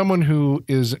 You have someone who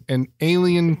is an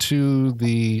alien to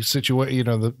the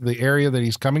situation, the area that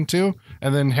he's coming to,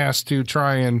 and then has to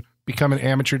try and become an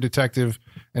amateur detective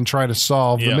and try to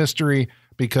solve the mystery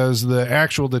because the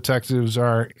actual detectives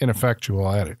are ineffectual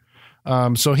at it.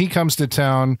 So he comes to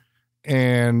town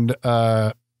and,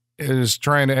 is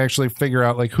trying to actually figure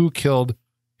out like who killed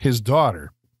his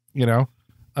daughter,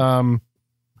 and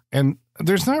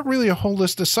there's not really a whole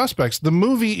list of suspects. The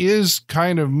movie is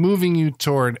kind of moving you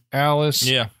toward Alice.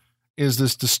 Yeah. Is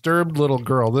this disturbed little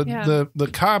girl. The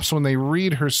cops, when they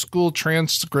read her school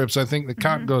transcripts, I think the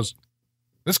cop goes,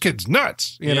 this kid's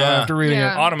nuts, after reading it.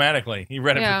 Automatically. He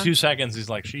read it for 2 seconds. He's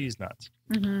like, she's nuts.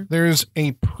 Mm-hmm. There's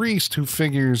a priest who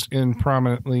figures in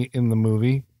prominently in the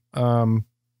movie.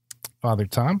 Father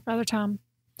Tom.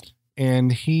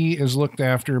 And he is looked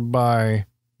after by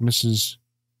Mrs.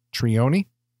 Trioni.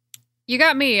 You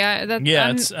got me. I think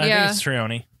it's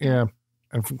Trioni. Yeah.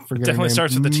 I forget Definitely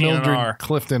starts with the T and Mildred R.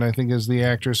 Clifton, I think, is the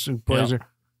actress who plays her,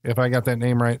 if I got that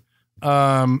name right.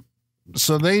 So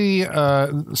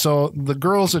the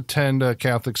girls attend a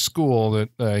Catholic school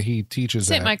that he teaches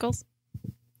St. at. Michael's.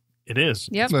 It is.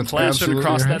 Yep. That's plastered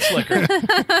across that slicker.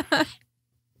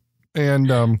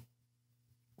 And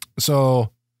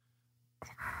so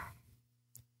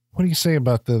what do you say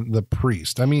about the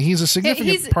priest? I mean, he's a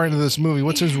significant part of this movie.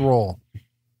 What's his role?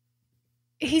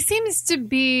 He seems to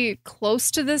be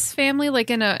close to this family, like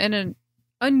in an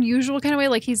unusual kind of way.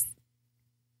 Like he's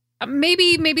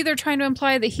maybe they're trying to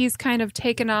imply that he's kind of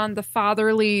taken on the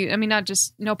fatherly, I mean, not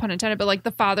just, no pun intended, but like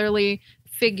the fatherly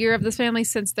figure of this family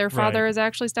since their father has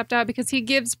actually stepped out, because he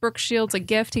gives Brooke Shields a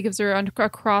gift. He gives her a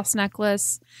cross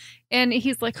necklace, and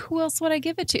he's like, who else would I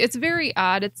give it to? It's very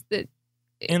odd. It's that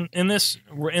in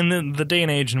the day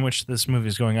and age in which this movie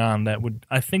is going on, that would,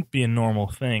 I think, be a normal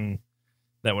thing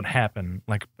that would happen.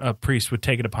 Like a priest would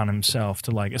take it upon himself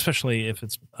to, like, especially if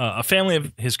it's a family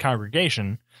of his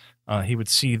congregation, he would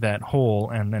see that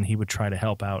hole and then he would try to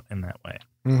help out in that way.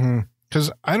 Mm-hmm.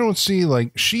 Because I don't see,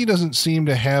 like, she doesn't seem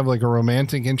to have like a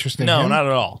romantic interest in him. No, not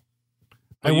at all.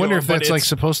 I wonder if that's like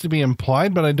supposed to be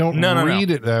implied, but I don't read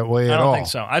it that way at all. I don't think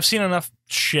so. I've seen enough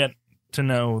shit to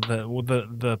know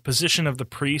the position of the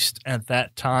priest at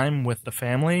that time with the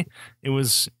family. It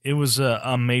was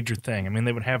a major thing. I mean,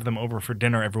 they would have them over for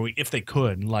dinner every week if they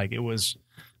could. Like, it was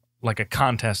like a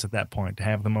contest at that point to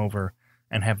have them over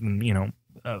and have them,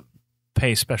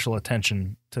 pay special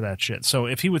attention to that shit. So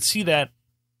if he would see that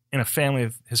in a family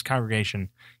of his congregation,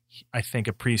 I think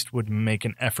a priest would make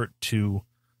an effort to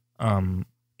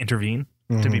intervene,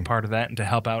 to be part of that, and to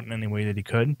help out in any way that he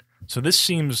could. So this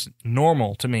seems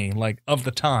normal to me. Like, of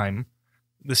the time,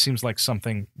 this seems like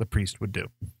something the priest would do.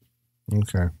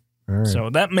 Okay. All right. So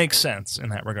that makes sense in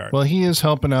that regard. Well, he is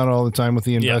helping out all the time with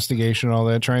the investigation and all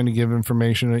that, trying to give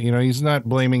information. He's not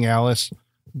blaming Alice,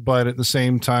 but at the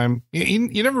same time,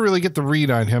 you never really get the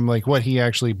read on him, like what he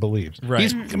actually believes. Right.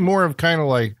 He's more of kind of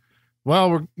like,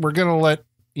 well, we're going to let,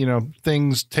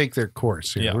 things take their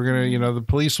course here. Yeah. We're going to, the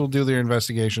police will do their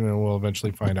investigation and we'll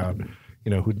eventually find out,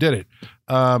 who did it.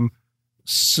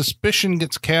 Suspicion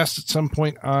gets cast at some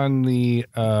point on the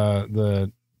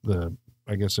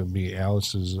I guess it'd be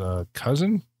Alice's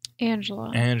cousin,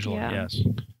 Angela, yes.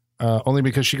 Only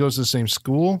because she goes to the same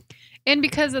school, and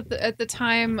because at the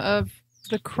time of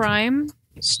the crime,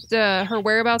 her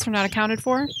whereabouts were not accounted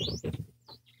for.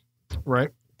 Right.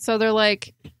 So they're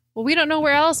like, well, we don't know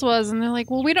where Alice was, and they're like,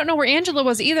 well, we don't know where Angela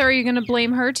was either. Are you going to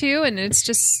blame her too? And it's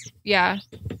just, The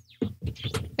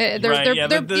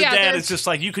dad is just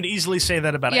like, you could easily say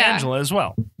that about Angela as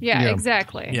well. Yeah,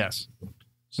 exactly. Yes.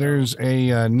 There's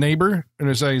a neighbor, and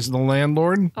he's the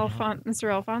landlord.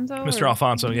 Mr. Alfonso? Mr.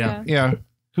 Alfonso, yeah. Yeah,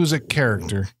 who's a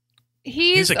character.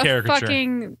 He's a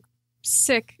fucking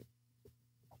sick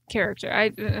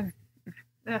character.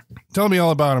 Tell me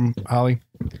all about him, Holly.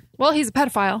 Well, he's a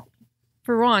pedophile,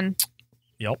 for one.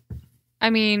 Yep. I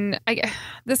mean,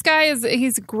 this guy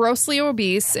he's grossly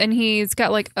obese, and he's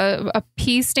got like a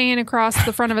pee stain across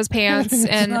the front of his pants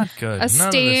and a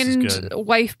stained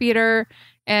wife beater.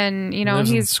 And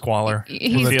he's in squalor.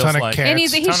 He's with a ton of cats. And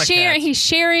he's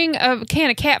sharing a can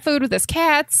of cat food with his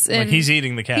cats. And he's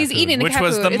eating the cat food. He's eating the cat food.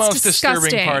 Which was the most disgusting.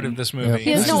 disturbing part of this movie.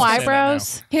 He has no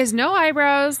eyebrows. He has no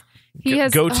eyebrows. He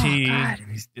has goatee.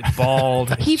 He's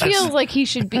bald. He feels like he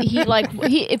should be.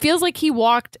 It feels like he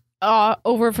walked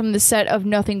over from the set of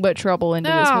Nothing But Trouble into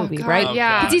this movie, God, right?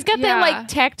 Yeah, because he's got that like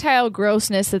tactile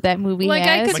grossness that movie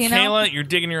has. Michaela, you're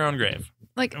digging your own grave.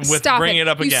 Like, stop bring it. it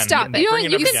up again. Stop it.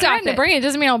 You can stop to bring it.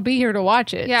 Doesn't mean I'll be here to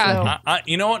watch it. Yeah. So.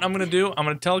 You know what I'm going to do? I'm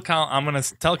going to tell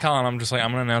Colin. I'm just like,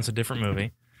 I'm going to announce a different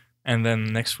movie. And then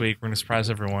next week, we're going to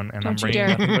surprise everyone. And I'm bringing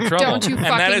Nothing But Trouble. Don't you fucking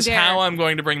dare. And that is how I'm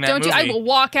going to bring that movie. I will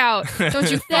walk out. Don't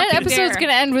you fucking That episode's going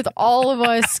to end with all of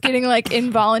us getting like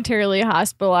involuntarily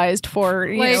hospitalized for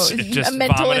just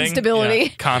mental vomiting. instability. Yeah,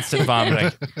 constant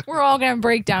vomiting. We're all going to have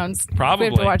breakdowns. Probably.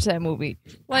 We have to watch that movie.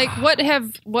 Like, what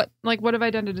have I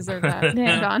done to deserve that?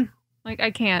 Don? Like,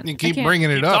 I can't. You keep bringing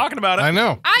it up. Talking about it. I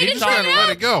know. I didn't bring it up. Let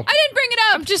it go. I didn't bring it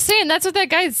up. I'm just saying that's what that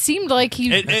guy seemed like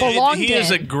he belonged in. He is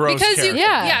a gross character.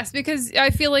 Yes, because I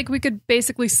feel like we could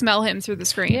basically smell him through the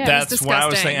screen. Yeah. That's what I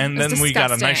was saying. And then we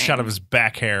got a nice shot of his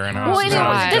back hair. And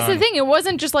that's the thing. It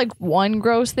wasn't just like one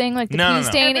gross thing, like the pee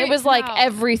stain. It was like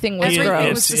everything was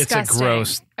gross. It's a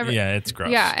gross. It's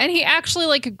gross. Yeah, and he actually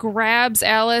like grabs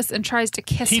Alice and tries to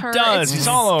kiss her. He does. He's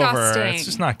all over. It's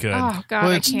just not good. Oh God,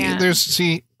 I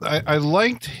can't. I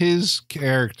liked his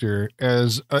character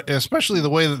as, especially the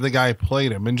way that the guy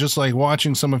played him, and just like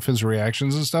watching some of his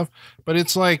reactions and stuff. But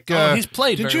it's like, he's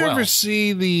played. Did you ever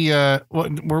see the?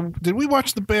 Did we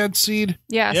watch The Bad Seed?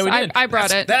 Yes, yeah, we did. I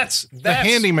brought it. That's the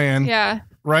Handyman. Yeah,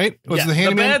 right. Was the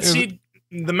Handyman? The Bad Seed.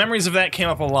 The memories of that came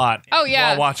up a lot. Oh yeah,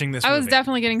 while watching this movie. I was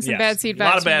definitely getting some Bad Seed vibes. A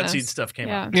lot of Bad Seed stuff came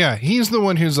up. Yeah, he's the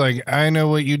one who's like, I know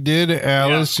what you did,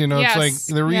 Alice. Yeah. It's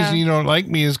like the reason you don't like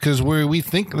me is because we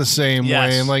think the same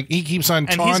way, and like he keeps on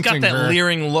taunting her. And he's got that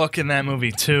leering look in that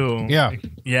movie too. Yeah,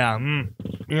 yeah.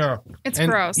 It's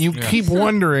gross. You keep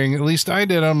wondering. At least I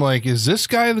did. I'm like, is this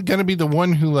guy going to be the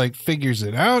one who like figures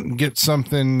it out and gets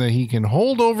something that he can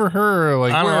hold over her? Or,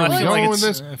 like, where are we going with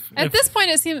this? At this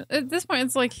point,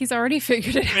 it's like he's already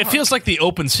figured it out. It feels like the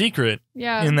open secret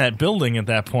in that building at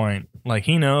that point. Like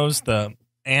he knows, the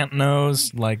aunt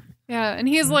knows, like and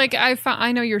he's like,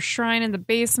 I know your shrine in the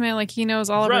basement. Like he knows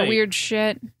all of her weird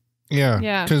shit.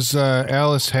 Yeah, because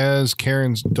Alice has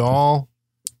Karen's doll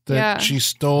that she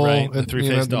stole at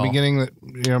the beginning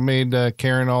that made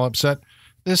Karen all upset.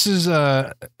 This is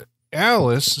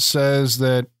Alice says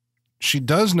that she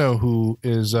does know who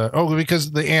is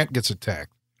because the aunt gets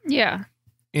attacked. Yeah,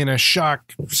 in a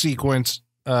shock sequence.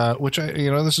 Which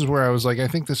this is where I was like, I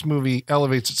think this movie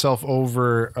elevates itself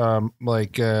over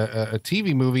like a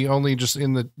TV movie. Only just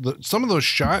in the some of those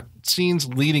shot scenes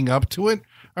leading up to it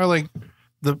are like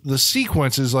the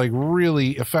sequence is like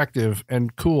really effective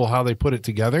and cool how they put it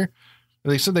together.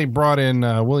 They said they brought in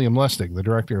William Lustig, the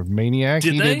director of Maniac.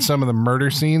 He did some of the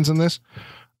murder scenes in this.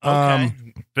 Okay.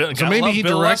 So maybe he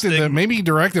directed them. Maybe he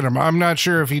directed them. I'm not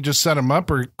sure if he just set them up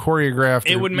or choreographed.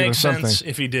 It would make sense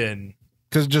if he did.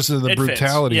 Because just of the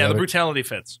brutality. Yeah, the brutality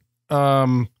fits.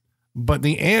 But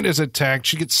the aunt is attacked.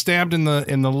 She gets stabbed in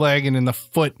the leg and in the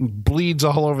foot and bleeds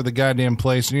all over the goddamn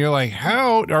place. And you're like,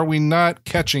 how are we not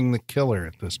catching the killer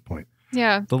at this point?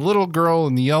 Yeah. The little girl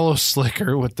in the yellow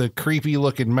slicker with the creepy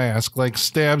looking mask like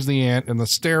stabs the aunt in the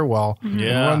stairwell and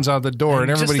runs out the door.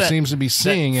 And everybody seems to be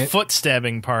seeing it. Foot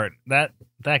stabbing part, that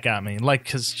got me. Like,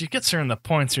 because she gets her in the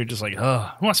points, you're just like,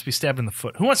 ugh, who wants to be stabbed in the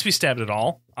foot? Who wants to be stabbed at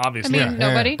all? Obviously. I mean,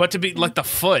 nobody. But to be like the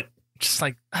foot, just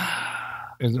like...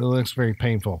 It looks very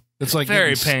painful. It's like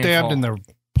very getting stabbed in the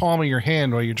palm of your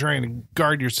hand while you're trying to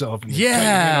guard yourself.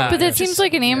 Yeah. But that seems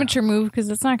like an amateur move because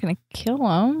it's not going to kill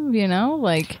him,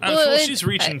 Like, she's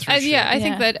reaching through shit. I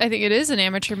think it is an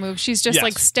amateur move. She's just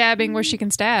like stabbing where she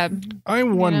can stab. I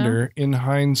wonder, in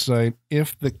hindsight,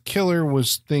 if the killer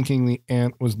was thinking the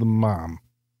aunt was the mom.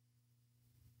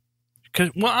 She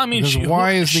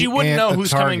wouldn't know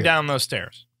who's coming down those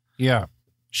stairs. Yeah.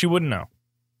 She wouldn't know.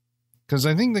 Because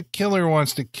I think the killer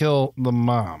wants to kill the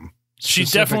mom. She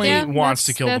definitely wants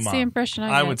to kill the mom. That's the impression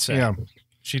I get. would say. Yeah.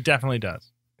 She definitely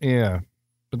does. Yeah.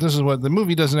 But this is what the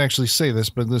movie doesn't actually say this,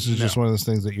 but this is just one of those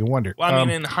things that you wonder. Well, I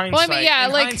mean, in hindsight,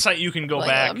 hindsight, you can go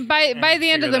back. By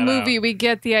the end of the movie, we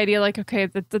get the idea, like, okay,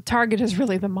 the target is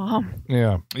really the mom.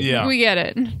 Yeah. Yeah. We get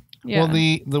it. Yeah. Well,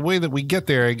 the way that we get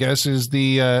there, I guess, is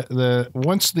the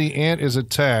once the aunt is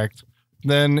attacked,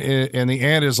 then and the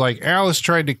aunt is like, Alice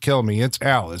tried to kill me. It's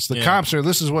Alice. The cops are.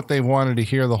 This is what they wanted to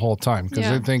hear the whole time because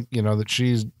they think that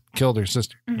she's killed her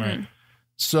sister. Mm-hmm. Right.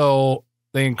 So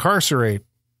they incarcerate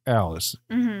Alice,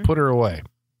 put her away.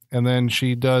 And then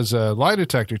she does a lie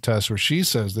detector test where she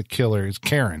says the killer is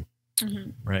Karen.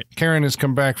 Right. Karen has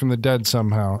come back from the dead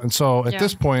somehow. And so at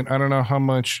this point, I don't know how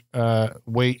much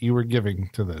weight you were giving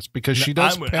to this because she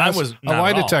does pass a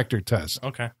lie detector test.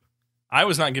 Okay. I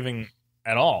was not giving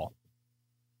at all.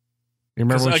 You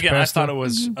remember what again, I thought it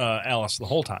was Alice the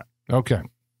whole time. Okay.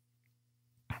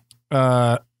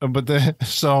 So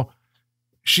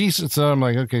I'm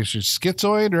like, okay, she's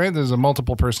schizoid, right? There's a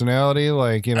multiple personality,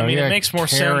 like, you know. I mean, it makes more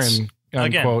sense.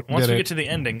 Again, once we get to the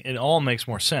ending, it all makes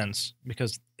more sense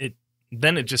because it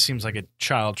just seems like a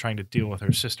child trying to deal with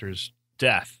her sister's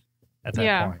death at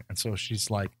that point. And so she's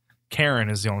like, Karen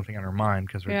is the only thing on her mind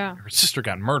because her sister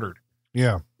got murdered.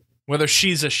 Yeah. Whether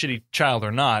she's a shitty child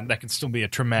or not, that can still be a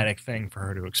traumatic thing for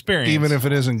her to experience. Even if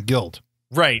it isn't guilt.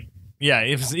 Right. Yeah.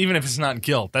 Even if it's not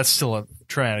guilt, that's still a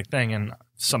traumatic thing and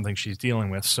something she's dealing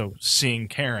with. So seeing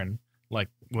Karen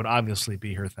would obviously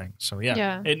be her thing. So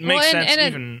it makes sense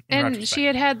even in retrospect. She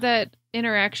had that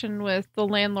interaction with the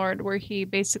landlord where he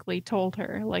basically told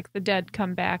her like the dead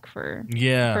come back for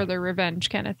their revenge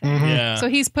kind of thing. Yeah. So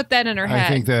he's put that in her head. I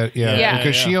think that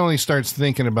because she only starts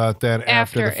thinking about that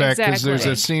after the fact because there's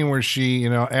a scene where she,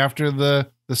 after the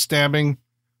stabbing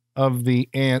of the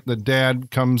aunt, the dad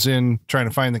comes in trying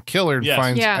to find the killer and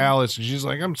finds Alice, and she's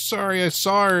like, "I'm sorry, I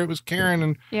saw her. It was Karen,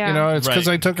 and it's because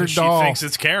I took her doll." She thinks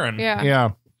it's Karen.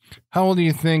 Yeah. How old do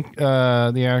you think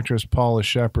the actress Paula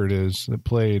Shepherd is that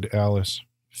played Alice?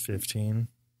 15.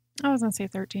 I was gonna say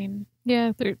 13.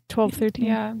 Yeah, 12, 13.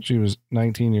 Yeah, she was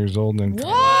 19 years old. Then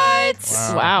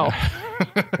what? Wow.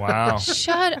 Wow.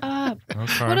 Shut up.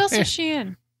 Okay. What else is she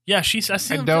in? Yeah,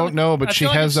 I don't know, but she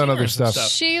has done other stuff.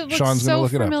 She looks Sean's so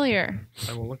look familiar.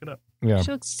 I will look it up. Yeah.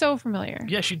 She looks so familiar.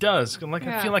 Yeah, she does.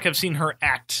 I feel like I've seen her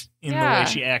act in the way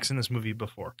she acts in this movie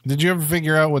before. Did you ever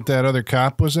figure out what that other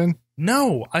cop was in?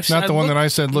 No. Not the one that I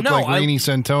said looked like Rainey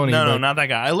Santoni. No, not that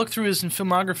guy. I looked through his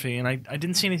filmography, and I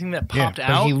didn't see anything that popped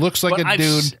out. He looks like a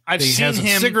dude. He has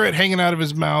a cigarette hanging out of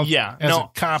his mouth. Yeah. As a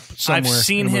cop somewhere. I've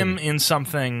seen him in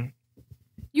something.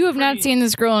 You have not seen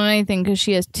this girl in anything because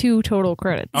she has 2 total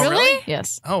credits. Oh, really?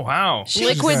 Yes. Oh, wow.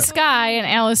 Liquid Sky and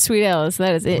Alice Sweet Alice.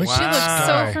 That is it. Wow. She looks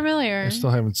so familiar. I still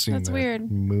haven't seen That's that weird.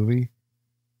 movie.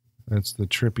 That's the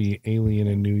trippy alien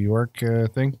in New York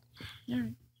thing. Yeah.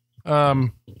 All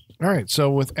right.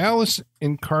 So with Alice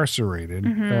incarcerated,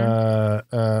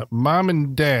 mom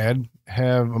and dad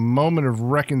have a moment of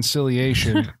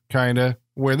reconciliation, kind of,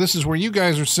 where this is where you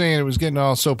guys were saying it was getting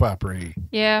all soap opera-y.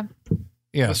 Yeah.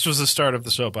 Yeah. This was the start of the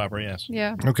soap opera, yes.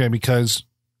 Yeah. Okay, because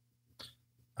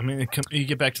I mean, you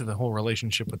get back to the whole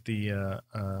relationship with the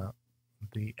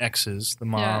exes, the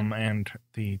mom and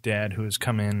the dad who has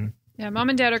come in. Yeah, mom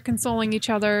and dad are consoling each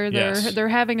other. They're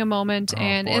having a moment,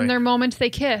 and boy. In their moment they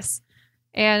kiss.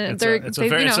 And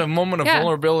it's a moment of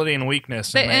vulnerability and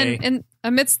weakness. And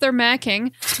amidst their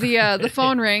macking, the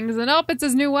phone rings, and it's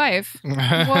his new wife.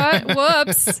 What?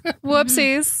 Whoops.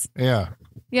 Whoopsies. Yeah.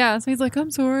 Yeah, so he's like,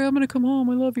 I'm sorry, I'm going to come home.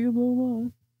 I love you, blah, blah.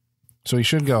 So he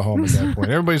should go home at that point.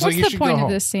 Everybody's like, you should go home. What's the point of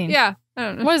this scene? Yeah, I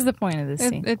don't know. What is the point of this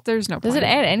scene? There's no point. Does it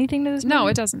add anything to this movie? No,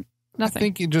 it doesn't. Nothing.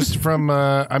 I think just from,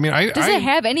 Does it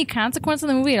have any consequence in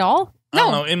the movie at all? I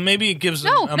don't know. And maybe it gives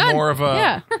more of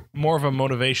a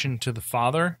motivation to the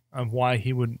father of why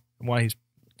he's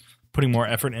putting more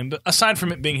effort in. But aside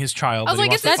from it being his child, I was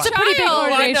like, that's a pretty big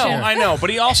motivation. I know, but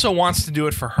he also wants to do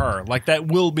it for her. Like that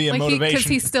will be a motivation because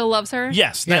he still loves her.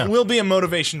 Yes, that will be a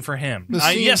motivation for him.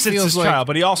 Yes, it's his child,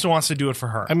 but he also wants to do it for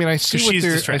her. I mean, I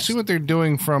see what they're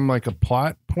doing from like a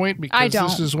plot point because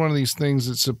this is one of these things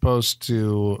that's supposed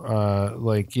to,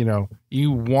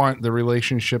 you want the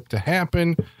relationship to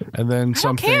happen, and then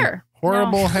something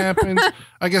horrible happens.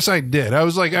 I guess I did. I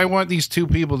was like, I want these 2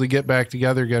 people to get back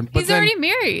together again. But he's already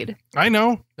married. I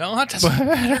know. No, that doesn't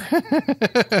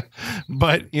matter.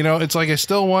 But, it's like I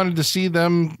still wanted to see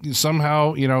them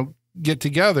somehow, get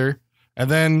together. And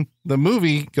then the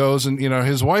movie goes and,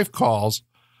 his wife calls.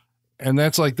 And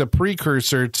that's like the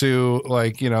precursor to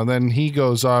then he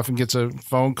goes off and gets a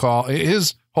phone call.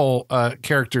 His whole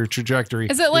character trajectory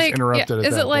is interrupted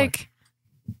at that point.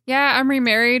 Yeah, I'm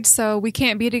remarried, so we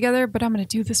can't be together, but I'm going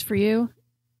to do this for you.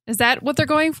 Is that what they're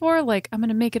going for? Like, I'm going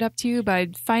to make it up to you by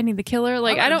finding the killer?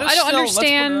 Like, I don't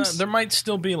understand. There might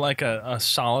still be like a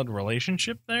solid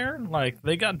relationship there. Like,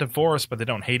 they got divorced, but they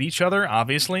don't hate each other,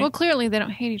 obviously. Well, clearly they don't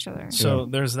hate each other. So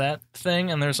there's that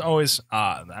thing, and there's always, but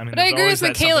I agree with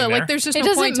Michaela. Like, there's just no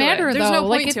point to it. There's no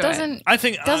point to it. I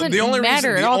think doesn't the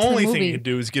only thing you could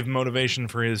do is give motivation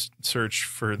for his search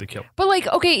for the killer. But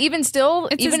even still,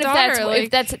 it's even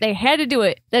if if they had to do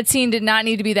it, that scene did not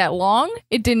need to be that long.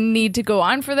 It didn't need to go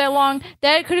on for for that long.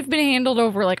 That could have been handled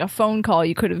over like a phone call.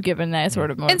 You could have given that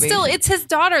sort of motivation. And still, it's his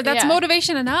daughter. That's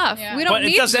motivation enough. Yeah. We don't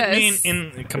need this. But it doesn't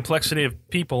mean in complexity of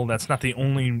people, that's not the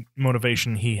only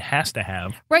motivation he has to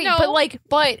have. Right, no.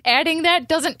 but adding that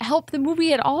doesn't help the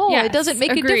movie at all. Yes, it doesn't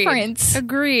make a difference.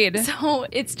 Agreed. So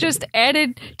it's just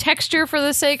added texture for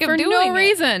the sake of doing it. For no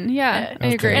reason. Yeah, I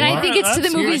agree. And I think it's to the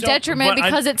movie's detriment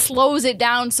because it slows it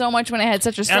down so much when it had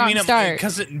such a strong start.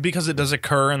 Because it does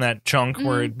occur in that chunk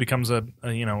where it becomes a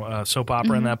soap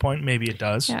opera in that point. Maybe it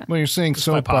does. Yeah. Well, you're saying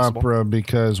soap opera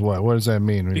because what? What does that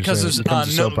mean? Because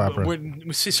there's soap opera.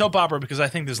 We see soap opera because I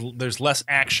think there's less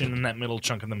action in that middle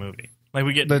chunk of the movie. Like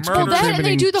we get murder. Well, that, and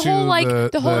they do the whole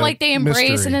they embrace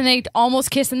mystery. And then they almost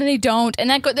kiss and then they don't,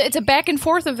 and it's a back and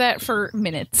forth of that for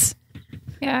minutes.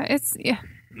 Yeah,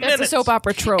 that's a soap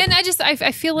opera trope. And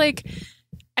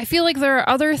I feel like there are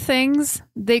other things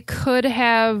they could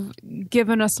have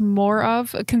given us more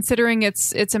of, considering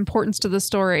its importance to the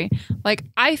story. Like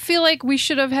I feel like we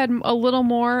should have had a little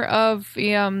more of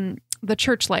the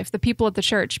church life, the people at the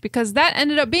church, because that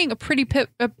ended up being a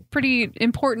pretty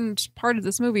important part of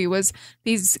this movie was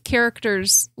these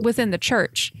characters within the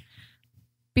church.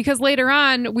 Because later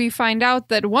on, we find out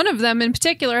that one of them in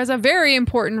particular has a very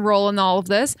important role in all of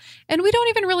this, and we don't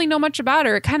even really know much about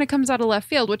her. It kind of comes out of left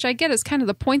field, which I get is kind of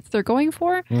the point that they're going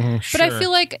for. Mm-hmm, but I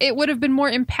feel like it would have been more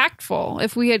impactful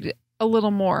if we had a little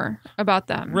more about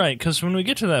them. Right, because when we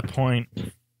get to that point,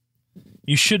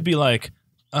 you should be like,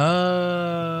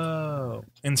 oh.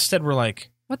 Instead, we're like,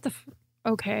 what the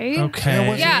okay.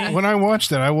 Yeah. When I watched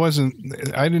that,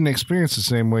 I didn't experience the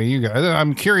same way you guys.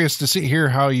 I'm curious to hear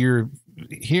how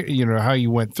how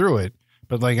you went through it,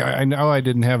 but like I know I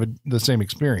didn't have the same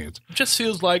experience. It just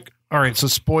feels like. All right, so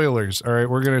spoilers. All right,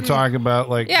 we're going to talk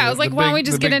about I was like, why don't we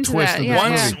just get into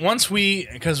that? Once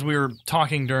because we were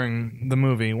talking during the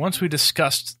movie, once we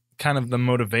discussed kind of the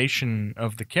motivation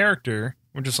of the character,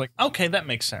 we're just like, okay, that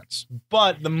makes sense.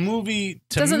 But the movie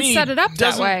doesn't set it up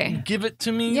that way. Give it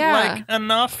to me like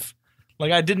enough.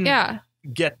 Like I didn't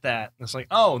get that. It's like,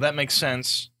 oh, that makes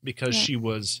sense because she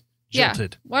was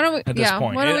jilted. Why don't we at this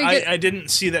point? I didn't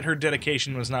see that her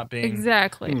dedication was not being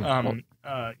exactly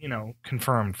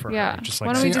confirmed for her. Just like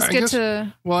why don't we just get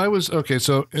to? Well, I was okay.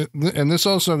 So, and this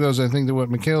also goes, I think, to what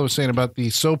Michaela was saying about the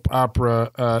soap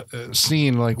opera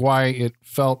scene. Like why it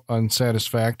felt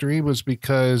unsatisfactory was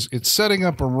because it's setting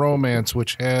up a romance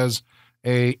which has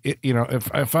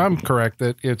if I'm correct,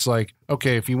 that it's like,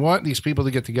 okay, if you want these people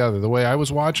to get together, the way I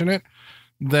was watching it,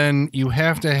 then you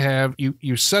have to have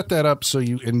you set that up so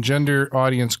you engender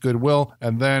audience goodwill,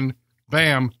 and then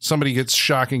bam, somebody gets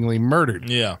shockingly murdered.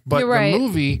 Yeah. But the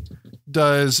movie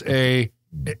does it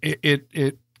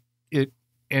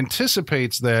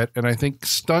anticipates that, and I think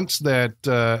stunts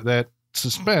that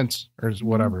suspense or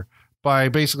whatever by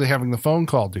basically having the phone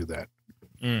call do that.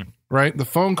 Right? The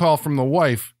phone call from the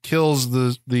wife kills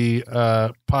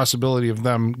the possibility of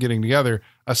them getting together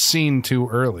a scene too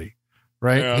early.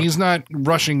 Right? Yeah. He's not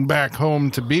rushing back home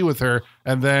to be with her,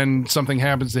 and then something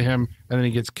happens to him, and then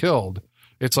he gets killed.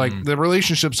 It's like the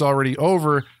relationship's already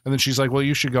over, and then she's like, well,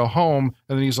 you should go home.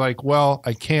 And then he's like, well,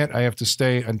 I can't. I have to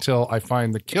stay until I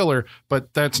find the killer.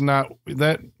 But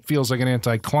that feels like an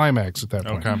anticlimax at that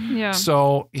point. Okay. Yeah.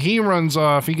 So he runs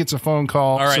off. He gets a phone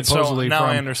call. All right, supposedly so now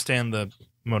I understand the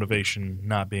motivation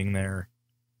not being there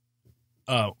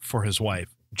for his wife,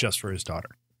 just for his daughter.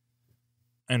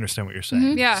 I understand what you're saying.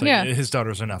 Mm-hmm. Yeah. So his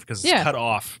daughter's enough because it's cut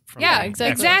off. From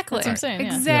exactly. That's what I'm saying.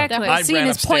 Exactly.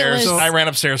 I ran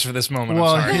upstairs for this moment.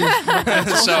 Well, I'm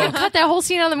sorry. So cut that whole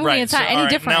scene on the movie. Right, it's not any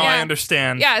different. Now I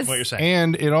understand what you're saying.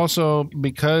 And it also,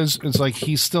 because it's like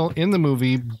he's still in the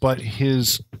movie, but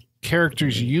his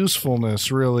character's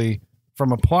usefulness really,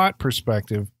 from a plot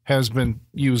perspective, has been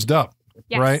used up.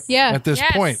 Yes. Right? Yeah. At this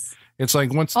point. It's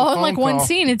like once the phone one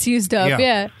scene, it's used up.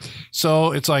 Yeah.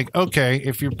 So it's like, okay,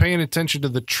 if you're paying attention to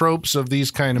the tropes of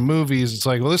these kind of movies, it's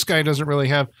like, well, this guy doesn't really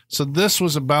have. So this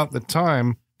was about the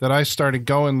time that I started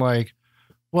going like,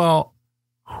 well,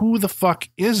 who the fuck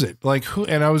is it? Like who?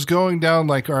 And I was going down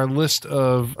like our list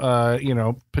of,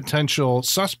 potential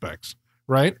suspects.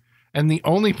 Right. And the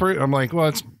only person I'm like, well,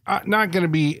 it's not going to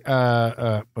be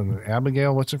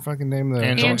Abigail. What's her fucking name?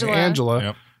 Angela.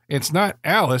 Yep. It's not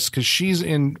Alice because she's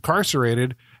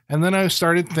incarcerated. And then I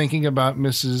started thinking about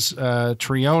Mrs.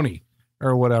 Trioni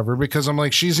or whatever, because I'm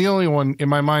like, she's the only one in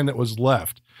my mind that was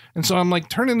left. And so I'm like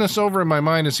turning this over in my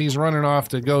mind as he's running off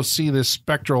to go see this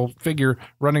spectral figure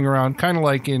running around, kind of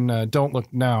like in Don't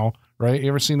Look Now, right? You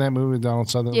ever seen that movie with Donald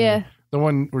Sutherland? Yeah. The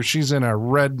one where she's in a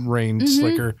red rain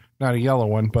slicker, not a yellow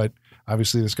one, but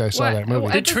obviously this guy saw that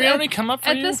movie. Did Trioni come up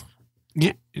for you?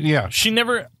 Yeah. She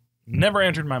never... Never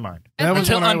entered my mind. That was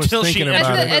what I was thinking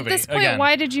about it. At this point,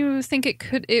 why did you think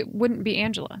it wouldn't be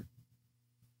Angela?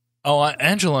 Oh,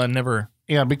 Angela never.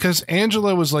 Yeah, because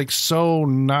Angela was like so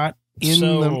not in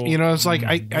the. You know, it's like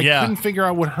I couldn't figure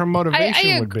out what her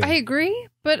motivation would be. I agree,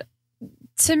 but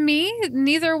to me,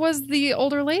 neither was the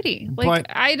older lady. Like,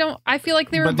 I feel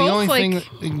like they were both like.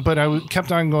 But I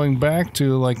kept on going back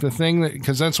to like the thing that,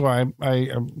 because that's why I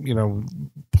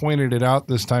pointed it out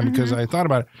this time, because I thought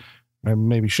about it. I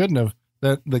maybe shouldn't have.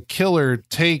 That the killer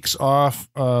takes off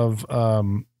of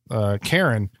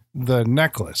Karen the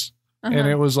necklace. And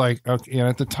it was like, okay, and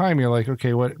at the time you're like,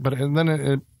 okay, what? But and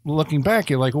then looking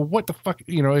back, you're like, well, what the fuck?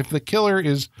 You know, if the killer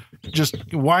is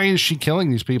just, why is she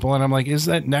killing these people? And I'm like, is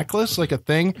that necklace like a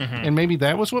thing? And maybe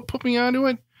that was what put me onto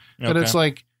it. But it's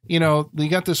like, you know, you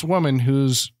got this woman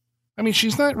who's, I mean,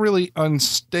 she's not really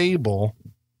unstable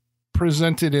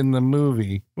presented in the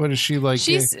movie. What is she like?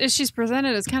 She's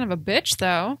presented as kind of a bitch,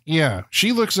 though. Yeah,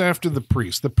 she looks after the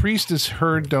priest. The priest is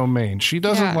her domain. She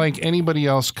doesn't like anybody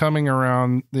else coming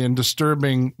around and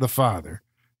disturbing the father,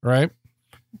 right?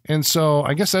 And so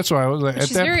I guess that's why I was at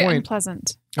she's that very point.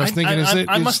 Unpleasant. I was thinking,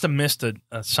 I must have missed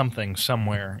something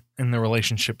somewhere in the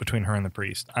relationship between her and the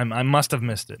priest. I must have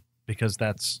missed it, because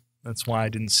that's why I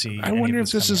didn't see. I wonder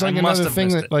if this is like another thing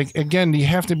that, like, again, do you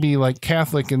have to be like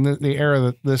Catholic in the era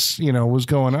that this, you know, was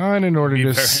going on in order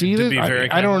to see this?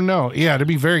 I don't know. Yeah, to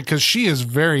be very, because she is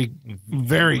very,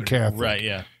 very Catholic. Right,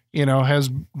 yeah. You know, has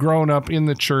grown up in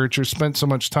the church or spent so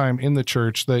much time in the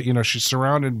church that, you know, she's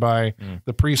surrounded by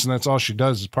the priest, and that's all she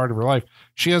does is part of her life.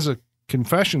 She has a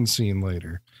confession scene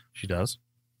later. She does.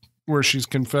 Where she's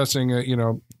confessing, you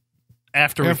know,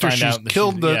 after she's out that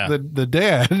killed the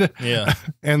dad,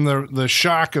 and the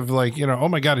shock of like, you know, oh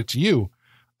my God, it's you,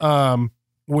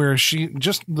 where she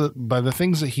just by the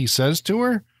things that he says to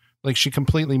her, like she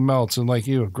completely melts, and like,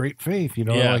 you have great faith, you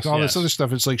know, like all this other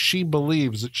stuff. It's like she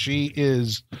believes that she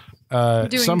is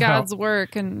doing somehow God's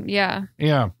work, and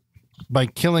by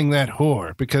killing that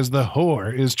whore, because the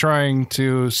whore is trying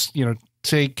to, you know,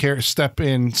 step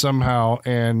in somehow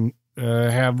and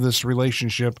have this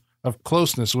relationship of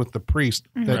closeness with the priest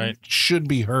that should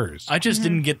be hers. I just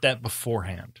didn't get that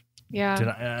beforehand.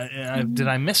 Yeah. Did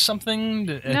I miss something?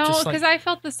 No, because I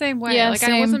felt the same way. Like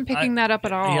same. I wasn't picking that up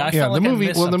at all. I felt like the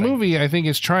movie. The movie I think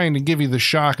is trying to give you the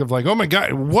shock of like, oh my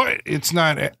God, what? It's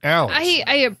not Alice.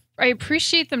 I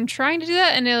appreciate them trying to do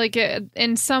that, and like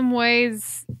in some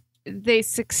ways they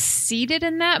succeeded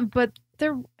in that, but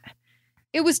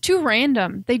it was too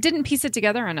random. They didn't piece it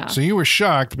together enough. So you were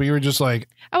shocked, but you were just like,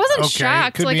 I wasn't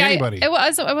shocked. Could like be anybody. I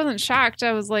wasn't shocked.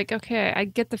 I was like, okay, I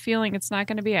get the feeling it's not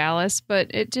going to be Alice,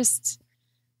 but it just,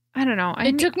 I don't know.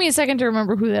 It took me a second to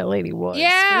remember who that lady was.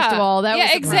 Yeah. First of all, that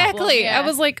was the exactly. problem. Yeah. I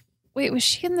was like, wait, was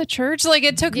she in the church? Like,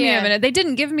 it took me a minute. They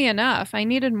didn't give me enough. I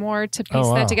needed more to piece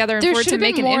that together and for it to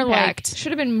make an impact.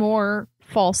 Should have been more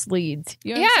false leads.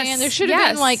 You know what I'm saying? There should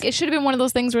have been like, it should have been one of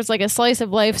those things where it's like a slice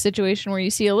of life situation where you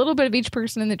see a little bit of each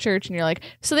person in the church and you're like,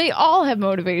 so they all have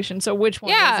motivation. So which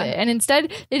one is it? And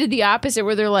instead they did the opposite,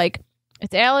 where they're like,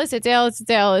 it's Alice, it's Alice, it's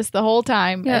Alice the whole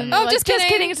time. Yeah. And oh, like, just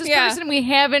kidding. It's this person we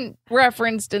haven't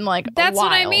referenced in like that's a while.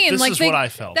 What I mean. This like is what I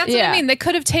felt. That's what I mean. They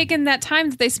could have taken that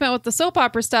time that they spent with the soap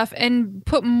opera stuff and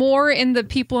put more in the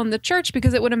people in the church,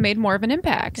 because it would have made more of an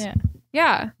impact.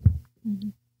 Yeah.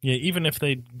 Yeah, even if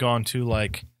they'd gone to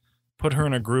like put her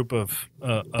in a group of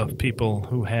people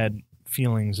who had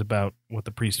feelings about what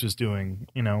the priest was doing,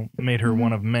 you know, made her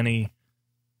one of many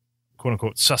quote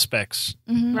unquote suspects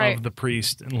of the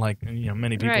priest, and like, you know,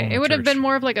 many people. In the it would church. have been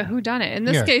more of like a whodunit. In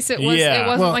this case, it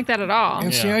wasn't like that at all.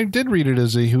 And see, I did read it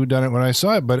as a whodunit when I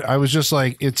saw it, but I was just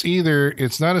like,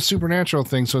 it's not a supernatural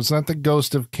thing, so it's not the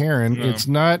ghost of Karen. No. It's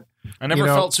not. I never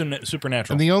felt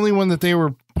supernatural. And the only one that they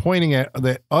were pointing at,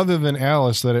 that other than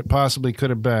Alice, that it possibly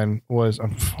could have been was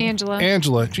Angela.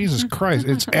 Angela, Jesus Christ,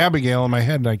 it's Abigail in my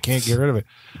head, and I can't get rid of it.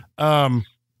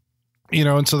 You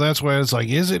know, and so that's why it's like,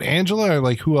 is it Angela, or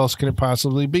like who else can it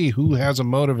possibly be? Who has a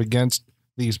motive against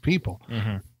these people?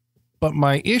 But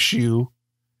my issue,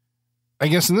 I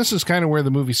guess, and this is kind of where the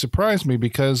movie surprised me,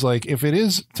 because like if it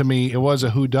is, to me, it was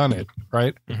a whodunit,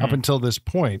 right? Up until this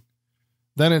point,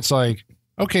 then it's like,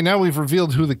 okay, now we've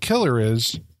revealed who the killer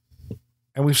is,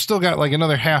 and we've still got like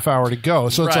another half hour to go.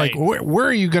 So it's like, where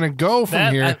are you going to go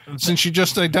from here, since you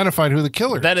just identified who the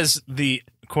killer is? That is the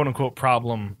quote unquote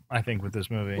problem, I think, with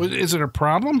this movie. Is it a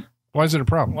problem? Why is it a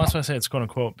problem? Well, that's why I say it's quote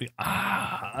unquote.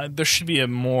 There should be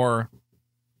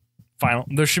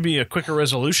there should be a quicker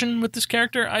resolution with this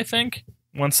character, I think,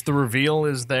 once the reveal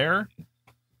is there.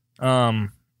 I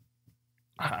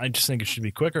just think it should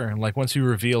be quicker. Like once you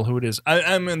reveal who it is,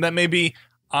 I mean, that may be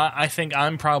I think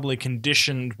I'm probably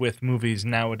conditioned with movies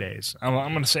nowadays. I'm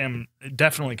going to say I'm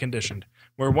definitely conditioned.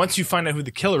 Where once you find out who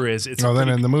the killer is,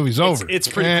 then the movie's over. It's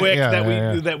pretty quick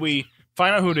that we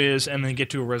find out who it is and then get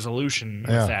to a resolution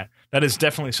with that. That is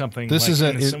definitely something this is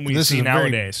a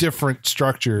nowadays. Very different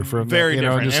structure from very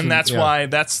different, and that's why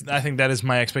I think that is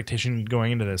my expectation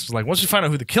going into this. Like once you find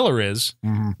out who the killer is,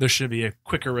 there should be a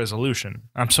quicker resolution.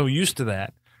 I'm so used to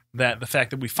that the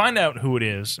fact that we find out who it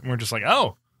is and we're just like,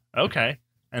 oh, okay,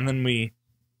 and then we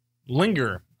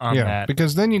linger on that,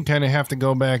 because then you kind of have to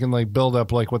go back and like build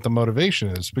up like what the motivation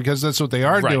is, because that's what they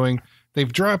are doing.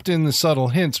 They've dropped in the subtle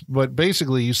hints, but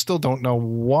basically you still don't know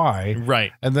why.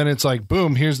 Right. And then it's like,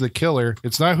 boom, here's the killer.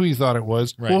 It's not who you thought it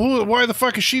was. Right. Well, why the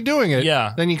fuck is she doing it?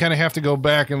 Yeah. Then you kind of have to go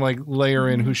back and like layer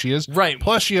in who she is. Right.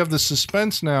 Plus you have the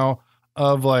suspense now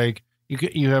of like,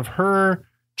 you have her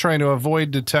trying to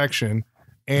avoid detection,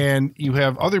 and you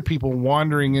have other people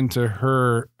wandering into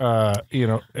her,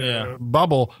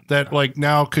 bubble that like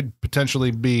now could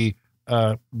potentially be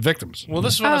victims. Well,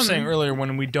 this is what I was saying earlier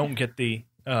when we don't get the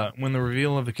when the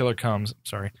reveal of the killer comes.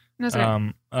 Sorry,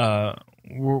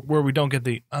 where we don't get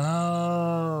the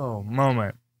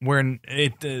moment where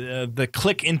the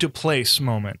click into place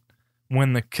moment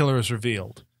when the killer is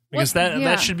revealed, because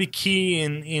that should be key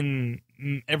in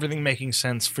everything making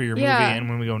sense for your movie and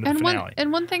when we go into the finale.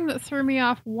 And one thing that threw me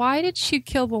off: why did she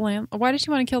kill the Why did she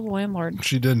want to kill the landlord?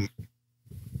 She didn't.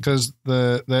 Because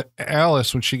the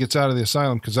Alice, when she gets out of the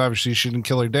asylum, because obviously she didn't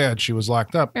kill her dad, she was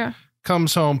locked up. Yeah.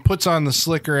 Comes home, puts on the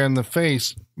slicker and the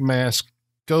face mask,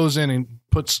 goes in and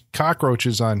puts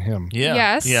cockroaches on him. Yeah.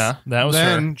 Yes. Yeah. That was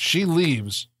then her. She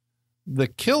leaves. The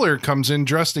killer comes in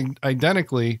dressed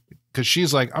identically because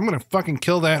she's like, I'm going to fucking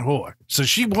kill that whore. So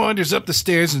she wanders up the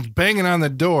stairs and is banging on the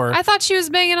door. I thought she was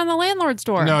banging on the landlord's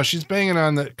door. No, she's banging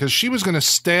on because she was going to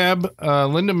stab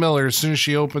Linda Miller as soon as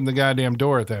she opened the goddamn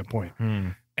door at that point.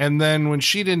 And then when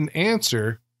she didn't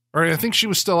answer, or I think she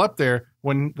was still up there,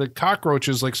 when the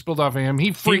cockroaches like spilled off of him,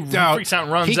 he freaked out. Freaks out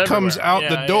and runs he comes out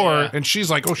the door, and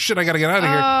she's like, oh shit, I got to get out of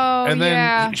here. And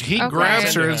then he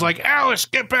grabs her and is like, Alice,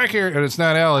 get back here. And it's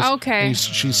not Alice. Okay. And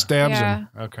she stabs him.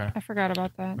 Okay. I forgot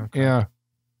about that. Okay. Yeah.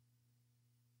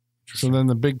 So then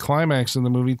the big climax in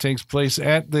the movie takes place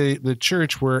at the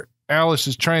church where Alice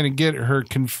is trying to get her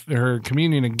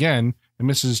communion again, and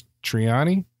Mrs.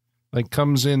 Triani like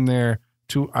comes in there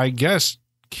to, I guess,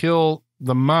 kill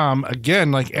the mom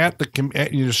again, like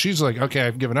she's like, okay,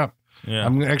 I've given up. Yeah.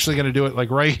 I'm actually going to do it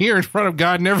like right here in front of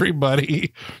God and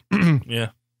everybody. Yeah.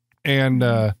 And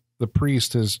the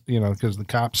priest is, because the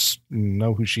cops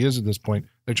know who she is at this point,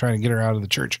 they're trying to get her out of the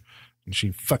church, and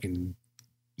she fucking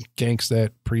ganks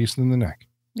that priest in the neck.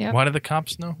 Yeah. Why do the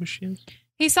cops know who she is?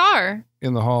 He saw her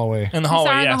in the hallway. In the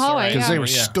hallway, because they were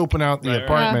scoping out the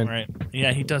apartment. Right.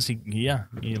 Yeah, he does. He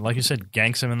like you said,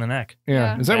 ganks him in the neck.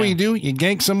 Yeah. Is that what you do? You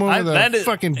gank someone with a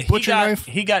fucking butcher knife?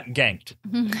 He got ganked.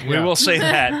 We will say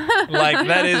that. Like,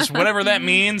 that is whatever that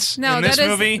means in this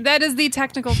movie. That is the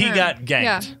technical term. He got ganked.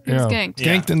 Yeah, he was ganked.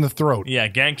 Ganked in the throat. Yeah,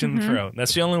 ganked in the throat.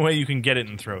 That's the only way you can get it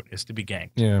in the throat, is to be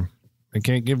ganked. Yeah. They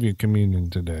can't give you communion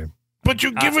today. But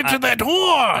you give it to that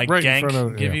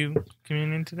whore! Give you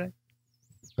communion today?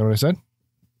 Is that what I said?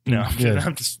 No,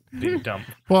 I'm just being dumb.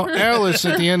 Well, Alice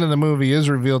at the end of the movie is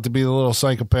revealed to be the little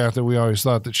psychopath that we always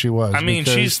thought that she was. I mean,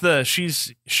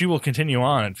 she will continue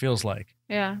on, it feels like.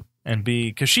 Yeah. And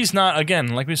because she's not, again,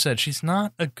 like we said, she's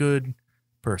not a good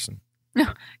person.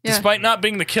 Yeah. Despite not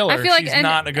being the killer, I feel like, she's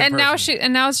not a good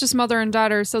person. Now it's just mother and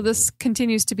daughter, so this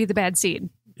continues to be the bad seed.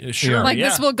 Sure.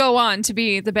 This will go on to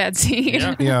be the bad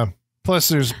seed. Yeah. Plus,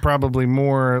 there's probably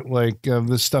more like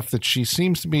the stuff that she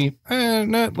seems to be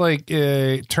not like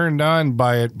turned on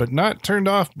by it, but not turned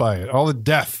off by it. All the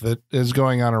death that is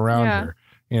going on around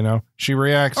her, she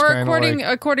reacts. Or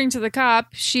according to the cop,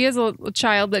 she is a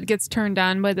child that gets turned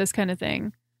on by this kind of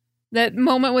thing. That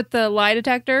moment with the lie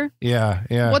detector.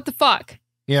 Yeah. What the fuck?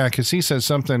 Yeah, because he says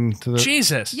something to the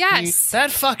Jesus. Yes, that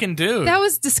fucking dude. That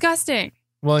was disgusting.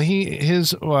 Well,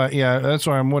 that's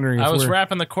why I'm wondering. I was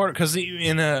wrapping the cord because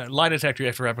in a lie detector, you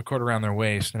have to wrap a cord around their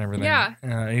waist and everything.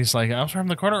 Yeah. He's like, I was wrapping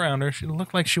the cord around her. She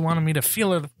looked like she wanted me to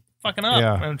feel her fucking up.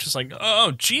 Yeah. And I'm just like,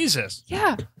 oh, Jesus.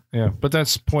 Yeah. Yeah, but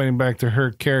that's pointing back to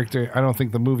her character. I don't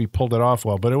think the movie pulled it off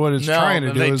well. But what it's trying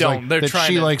to do is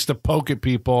she likes to poke at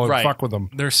people and fuck with them.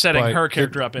 They're setting her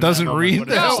character up. Doesn't read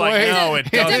that way. No, it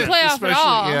doesn't. It didn't play off at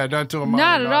all. Yeah, not to a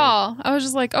Not at all. I was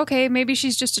just like, okay, maybe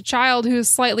she's just a child who's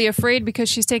slightly afraid because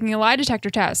she's taking a lie detector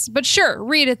test. But sure,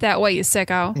 read it that way, you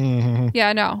sicko. Mm-hmm.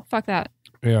 Yeah, no, fuck that.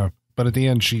 Yeah, but at the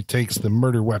end, she takes the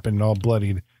murder weapon all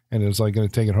bloodied and is like going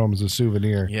to take it home as a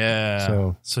souvenir.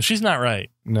 Yeah. So she's not right.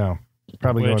 No.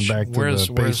 Probably going back to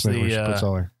the basement where she puts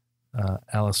all her.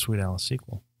 Alice, Sweet Alice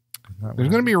sequel. There's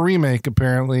going to be a remake,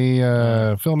 apparently.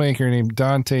 A filmmaker named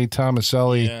Dante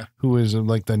Tomaselli, who is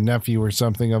like the nephew or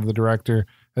something of the director,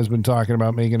 has been talking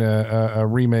about making a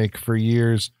remake for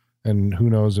years. And who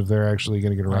knows if they're actually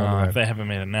going to get around to that. If they haven't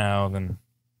made it now, then...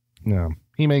 No.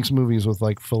 He makes movies with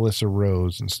like Felissa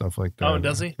Rose and stuff like that. Oh,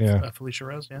 does he? Yeah. Felicia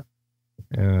Rose, yeah.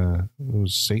 It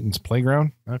was Satan's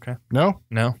Playground. Okay. No?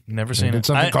 No, never seen it. Did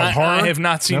something called Horror? I have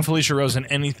not seen Felicia Rose in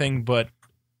anything but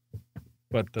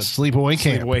the Sleepaway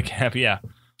Camp. Sleepaway Camp, yeah.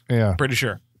 Yeah. Pretty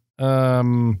sure.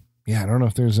 Yeah, I don't know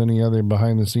if there's any other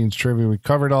behind-the-scenes trivia. We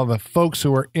covered all the folks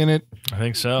who are in it. I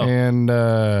think so. And,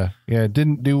 it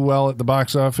didn't do well at the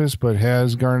box office, but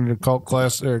has garnered a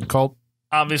cult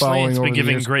Obviously, it's been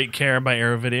given great care by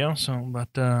Arrow Video,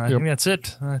 but I think that's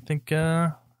it. I think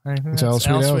that's Alice,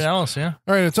 Sweet Alice, yeah.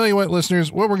 All right, I'll tell you what,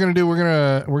 listeners, what we're going to do, we're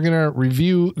going to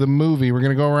review the movie. We're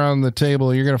going to go around the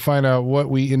table. You're going to find out what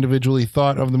we individually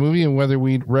thought of the movie and whether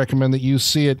we'd recommend that you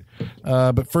see it.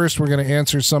 But first, we're going to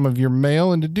answer some of your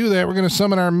mail, and to do that, we're going to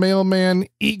summon our mailman,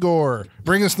 Igor.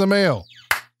 Bring us the mail.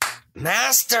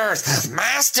 Masters,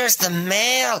 the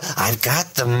mail. I've got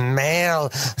the mail.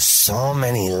 So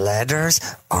many letters.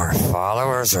 Our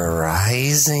followers are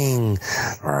rising.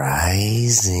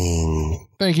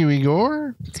 Thank you,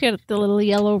 Igor. It's got the little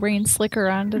yellow rain slicker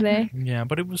on today. Yeah,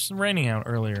 but it was raining out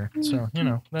earlier, so,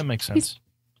 that makes sense.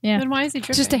 Yeah. Then why is he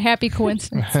dripping? It's just a happy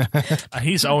coincidence.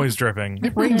 He's always dripping.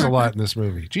 It rains a lot in this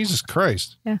movie. Jesus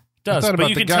Christ. Yeah. It does, but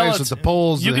you can tell tell it's the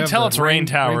poles. You can tell it's rain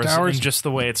towers, towers. and just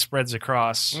the way it spreads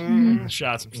across the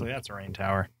shots. I'm like, that's a rain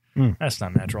tower. That's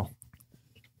not natural.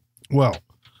 Well,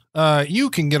 you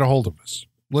can get a hold of us,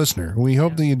 listener. We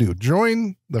hope that you do.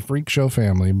 Join the Freak Show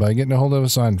family by getting a hold of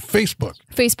us on Facebook.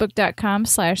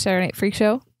 Facebook.com/Saturday Night Freak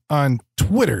Show. On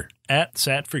Twitter.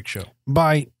 @Sat Freak Show.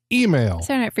 By email.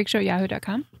 Saturday Night Freak Show,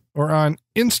 yahoo.com. Or on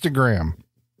Instagram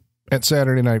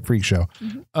 @Saturday Night Freak Show.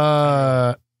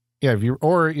 Yeah, if you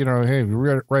write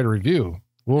a review,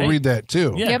 we'll read that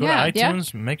too. Yeah, go to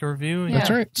iTunes, make a review.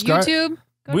 That's right. YouTube.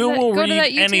 We will read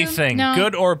anything,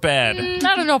 good or bad. I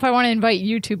don't know if I want to invite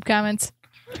YouTube comments.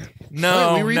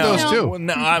 No, we read those too.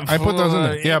 No, I put those in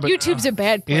there. Yeah, but YouTube's a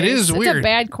bad place. It is weird. It's a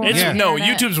bad corner. No,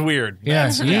 YouTube's weird.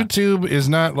 Yes, YouTube is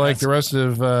not like the rest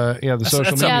of the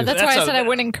social media. Yeah, that's why I said I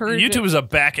wouldn't encourage YouTube is a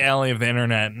back alley of the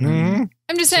internet. Mm-hmm.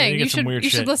 I'm just saying, you should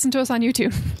listen to us on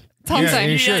YouTube. That's all I'm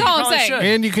saying. That's all I'm saying.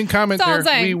 And you can comment there.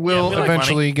 We will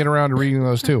eventually get around to reading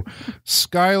those too.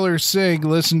 Skylar Sig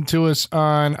listened to us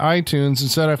on iTunes and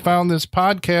said, I found this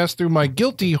podcast through my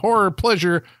guilty horror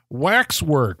pleasure,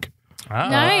 Waxwork.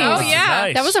 Nice. Oh, yeah.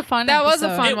 Nice. That was a fun That episode.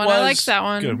 was a fun one. I liked that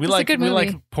one. Good. We It's a good movie.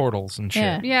 like portals and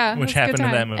shit. Yeah. Which it was a happened good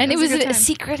in that time. movie. And it was a good a time.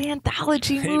 secret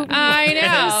anthology movie. I know.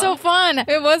 It was so fun.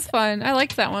 It was fun. I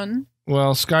liked that one.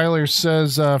 Well, Skylar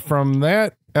says, from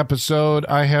that episode,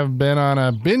 I have been on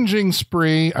a binging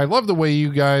spree. I love the way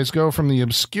you guys go from the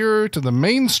obscure to the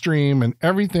mainstream and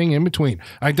everything in between.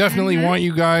 I definitely want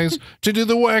you guys to do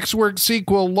the Waxwork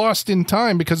sequel, Lost in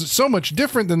Time, because it's so much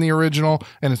different than the original,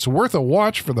 and it's worth a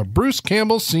watch for the Bruce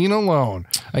Campbell scene alone.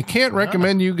 I can't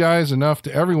recommend you guys enough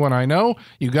to everyone I know.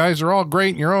 You guys are all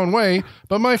great in your own way,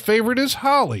 but my favorite is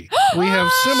Holly. We have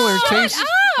similar tastes.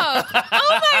 Oh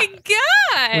my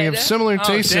God. We have similar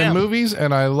tastes in movies,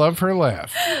 and I love her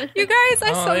laugh. You guys,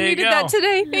 I so needed that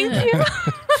today. Thank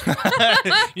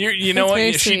you. You know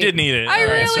what? She did need it. I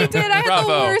really did. I had the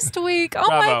worst week. Oh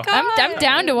my God. I'm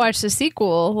down to watch the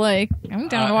sequel. I'm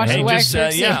down to watch the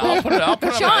Waxwork sequel. I'll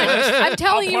put it Sean, I'm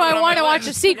telling you I want to watch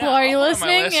a sequel. Are you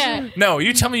listening? Yeah. No,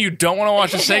 you tell me you don't want to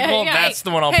watch a sequel. That's the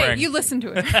one I'll bring. You listen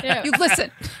to it. You listen.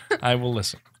 I will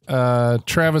listen.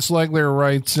 Travis Legler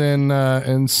writes in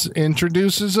and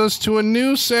introduces us to a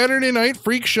new Saturday Night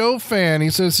Freak Show fan. He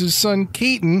says his son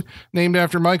Keaton, named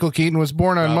after Michael Keaton, was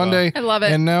born on Monday. I love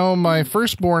it. And now my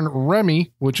firstborn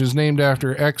Remy, which is named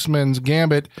after X-Men's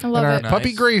Gambit, and our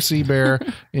puppy Gracie Bear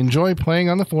enjoy playing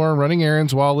on the floor and running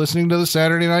errands while listening to the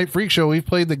Saturday Night Freak Show. We've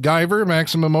played The Guyver,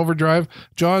 Maximum Overdrive,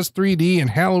 Jaws 3D, and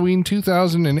Halloween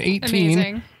 2018.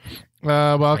 Amazing.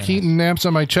 While Keaton naps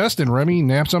on my chest and Remy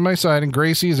naps on my side and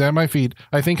Gracie is at my feet,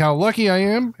 I think how lucky I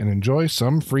am and enjoy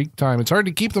some freak time. It's hard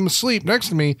to keep them asleep next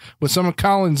to me with some of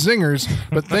Colin's zingers,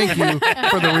 but thank you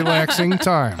for the relaxing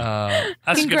time.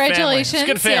 That's Congratulations. A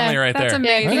good family right That's there.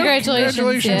 amazing.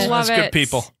 Congratulations. Yeah. Love That's it. good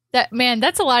people.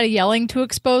 That's a lot of yelling to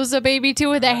expose a baby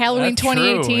to. That Halloween That's true.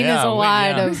 2018 is Yeah, a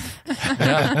lot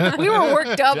Yeah. we were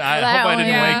worked up for I that hope I one.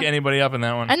 didn't wake anybody up in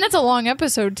that one. And that's a long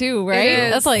episode too, right? It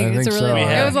is. That's like I it's think a really so.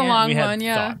 long. It was a long we had one,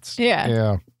 yeah. thoughts. Yeah.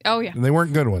 Yeah. Oh, yeah. And they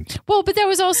weren't good ones. Well, but that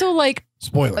was also like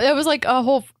Spoiler. that was like a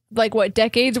whole like what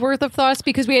decades worth of thoughts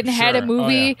because we hadn't had a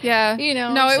movie. Yeah. You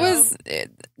know. No,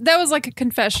 that was like a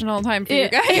confessional time for you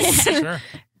guys. Sure.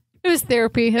 It was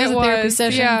therapy. It was a therapy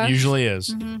session. Yeah. Usually is.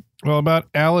 Mm-hmm. Well, about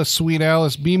Alice, Sweet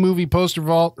Alice, B-Movie Poster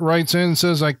Vault writes in and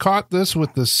says, I caught this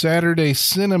with the Saturday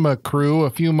Cinema crew a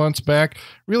few months back.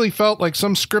 Really felt like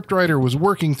some scriptwriter was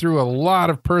working through a lot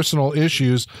of personal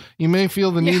issues. You may feel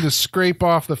the need to scrape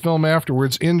off the film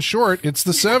afterwards. In short, it's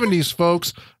the 70s,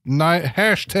 folks.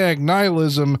 Hashtag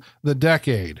nihilism, the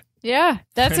decade. Yeah,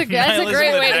 that's a great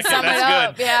way to sum it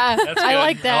up. Good. Yeah, I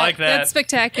like that. I like that. That's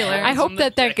spectacular. I hope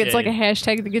that gets like a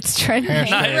hashtag that gets trending.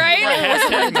 Right?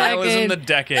 Hashtag nihilism the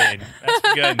decade. That's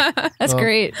good. That's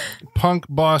great. Punk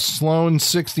boss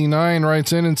Sloan69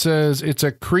 writes in and says, it's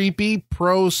a creepy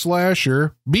pro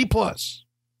slasher B+.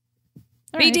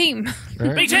 B team.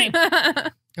 Right. Big team.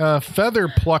 Feather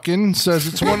Pluckin says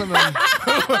it's one of them.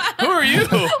 Who are you?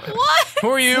 What? Who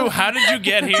are you? How did you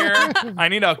get here? I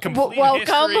need a complete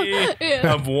history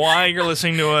of why you're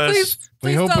listening to us.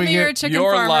 Please hope tell we me you're a get chicken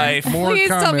your farmer. life. More Please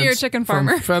tell me you're a comments chicken from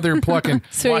farmer. Feather Pluckin.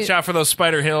 Watch out for those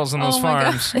spider hills and those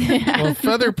farms. Well,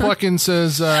 Feather Pluckin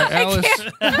says Alice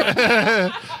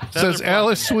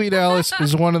Alice, Sweet Alice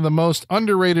is one of the most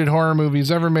underrated horror movies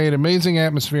ever made. Amazing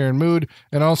atmosphere and mood,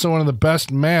 and also one of the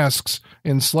best masks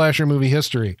in slasher movie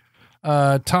history.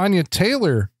 Tanya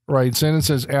Taylor writes in and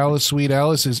says Alice, Sweet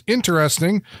Alice is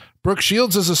interesting. Brooke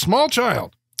Shields is a small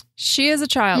child. She is a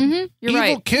child. Mm-hmm. You're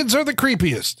Evil right. kids are the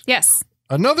creepiest. Yes.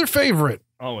 Another favorite.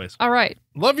 Always. All right.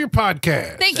 Love your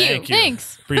podcast. Thank you.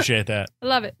 Thanks. Appreciate that. I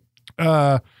love it.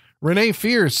 Renee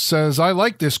Fierce says, I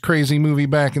liked this crazy movie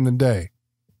back in the day.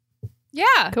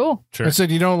 Yeah. Cool. Sure. I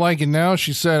said, you don't like it now?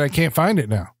 She said, I can't find it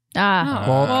now.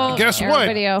 Well, guess Arrow what?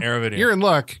 Video. Arrow Video. You're in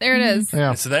luck. There it is.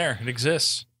 Yeah. It's there. It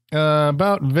exists.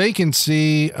 About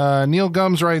Vacancy, Neil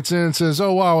Gums writes in and says,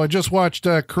 oh, wow, I just watched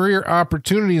Career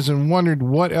Opportunities and wondered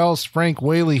what else Frank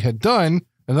Whaley had done,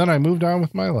 and then I moved on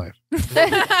with my life.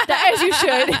 As you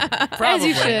should. Probably. As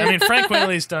you should. I mean, Frank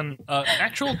Whaley's done an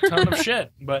actual ton of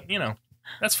shit, but,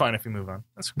 that's fine if you move on.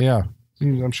 That's cool. Yeah.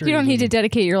 I'm sure you don't need to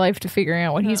dedicate your life to figuring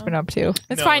out what he's been up to.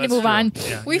 It's fine to move on.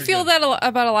 Yeah, we feel good. that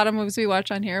about a lot of movies we watch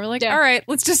on here. We're like, all right,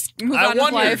 let's just move on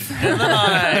with life. And then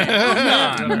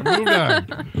I moved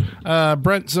on.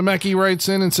 Brent Zemecki writes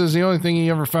in and says the only thing he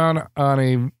ever found on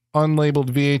a unlabeled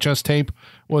VHS tape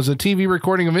was a TV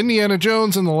recording of Indiana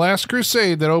Jones and the Last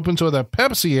Crusade that opens with a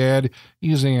Pepsi ad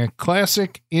using a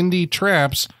classic indie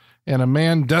traps and a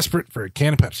man desperate for a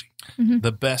can of Pepsi. Mm-hmm.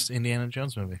 The best Indiana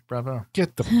Jones movie. Bravo.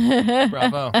 Get the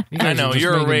Bravo. You guys I are know, just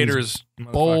you're a making Raiders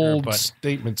bold but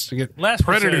statements to get. Last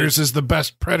Predators Crusade. is the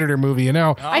best Predator movie. You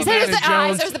know, I said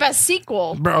it was the best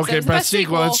sequel. Okay, best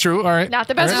sequel. That's true. All right. Not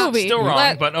the best movie. Still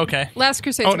wrong, but okay. Last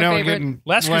Crusade is my favorite.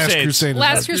 Last Crusade.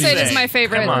 Last Crusade is my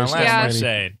favorite. Come on, Last Yeah.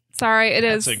 Crusade. Sorry, it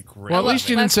is. That's a great. Well, at least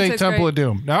you didn't say Temple of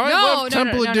Doom. Now, I love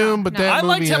Temple of Doom, but that I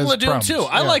like movie Temple has of Doom problems. too.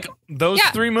 I like those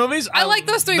three movies. I like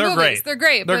those three movies. Great. They're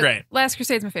great. They're but great. Last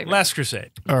Crusade's my favorite. Last Crusade.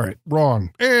 All right,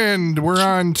 wrong. And we're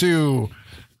on to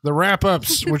the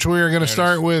wrap-ups, which we are going to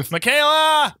start with.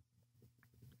 Michaela!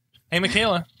 Hey,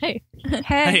 Michaela. Hey.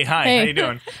 Hey, hi. How you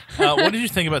doing? What did you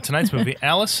think about tonight's movie,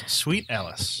 Alice, Sweet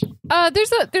Alice?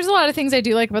 There's a lot of things I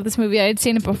do like about this movie. I had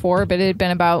seen it before, but it had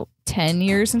been about 10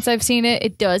 years since I've seen it.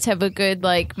 It does have a good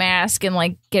mask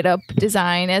and get up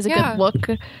design, as a good look.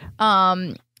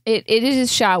 It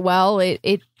is shot well.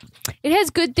 It has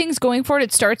good things going for it.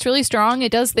 It starts really strong.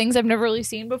 It does things I've never really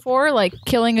seen before, like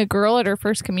killing a girl at her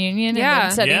first communion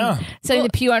and then setting the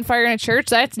pew on fire in a church.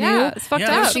 That's new. It's fucked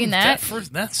I've up. seen that.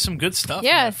 That's some good stuff.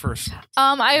 Yeah. That first.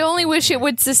 I only wish it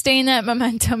would sustain that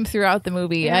momentum throughout the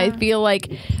movie. Yeah. I feel like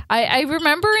I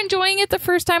remember enjoying it the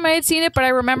first time I had seen it, but I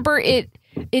remember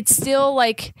it's still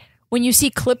when you see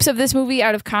clips of this movie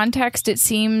out of context, it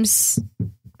seems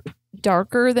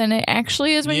darker than it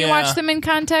actually is when you watch them in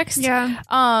context. Yeah.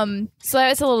 So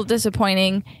that's a little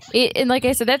disappointing. And like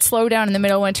I said, that slowdown in the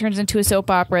middle when it turns into a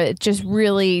soap opera, it just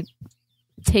really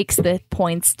takes the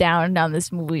points down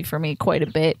this movie for me quite a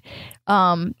bit.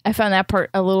 I found that part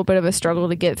a little bit of a struggle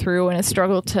to get through and a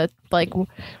struggle to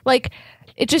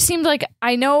it just seemed like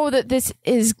I know that this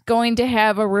is going to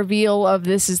have a reveal of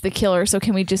this is the killer, so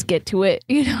can we just get to it?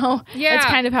 Yeah. That's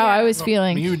kind of how I was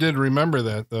feeling. You did remember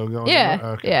that, though.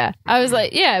 Yeah. I was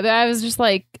but I was just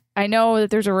I know that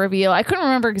there's a reveal. I couldn't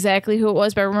remember exactly who it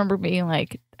was, but I remember being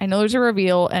I know there's a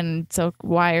reveal, and so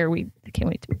why are we? Can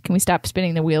we stop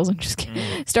spinning the wheels and just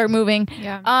start moving?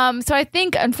 Yeah. So I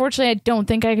think, unfortunately, I don't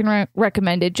think I can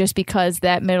recommend it just because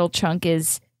that middle chunk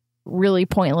is really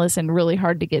pointless and really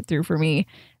hard to get through for me.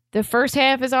 The first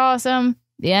half is awesome.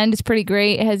 The end is pretty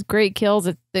great. It has great kills.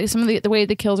 Some of the way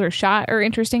the kills are shot are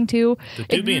interesting too. The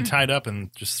dude being tied up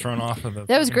and just thrown off of the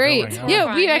that was great.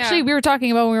 Yeah, we were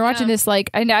talking about when we were watching this.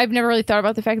 Like, I've never really thought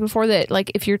about the fact before that,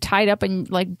 like, if you're tied up and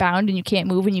like bound and you can't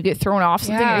move and you get thrown off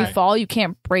something or you fall, you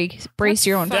can't brace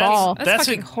your own fall. That's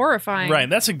fucking horrifying. Right,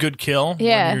 that's a good kill.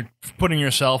 Yeah, when you're putting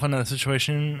yourself into the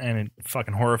situation and it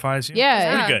fucking horrifies you. Yeah,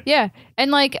 it's pretty good. Yeah, and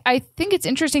like I think it's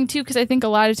interesting too because I think a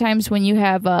lot of times when you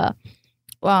have a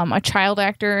child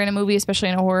actor in a movie, especially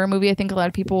in a horror movie, I think a lot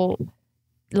of people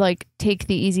like take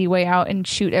the easy way out and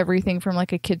shoot everything from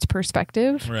like a kid's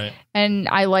perspective. Right. And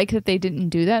I like that they didn't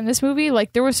do that in this movie.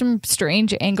 Like there was some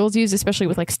strange angles used, especially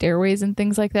with like stairways and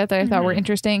things like that I thought were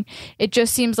interesting. It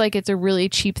just seems like it's a really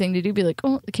cheap thing to do. Be like,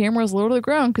 oh, the camera's low to the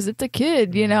ground because it's a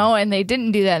kid, you know? And they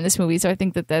didn't do that in this movie. So I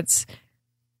think that's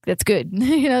good.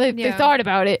 You know, they thought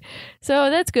about it. So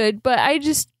that's good. But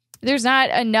there's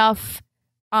not enough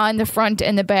on the front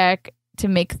and the back to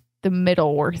make the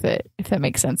middle worth it, if that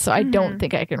makes sense. So I don't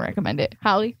think I can recommend it.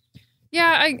 Holly?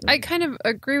 Yeah, I kind of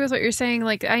agree with what you're saying.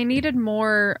 Like, I needed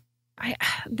more.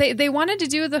 They wanted to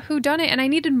do the whodunit, and I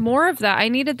needed more of that. I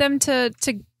needed them to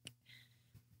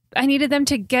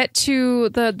get to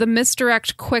the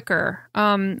misdirect quicker.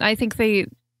 I think I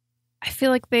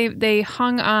feel like they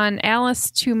hung on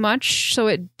Alice too much, so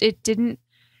it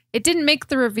didn't make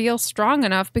the reveal strong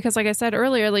enough because, like I said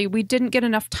earlier, like, we didn't get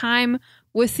enough time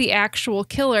with the actual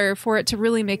killer for it to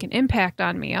really make an impact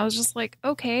on me. I was just like,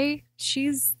 okay,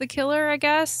 she's the killer, I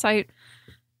guess. I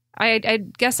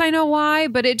guess I know why,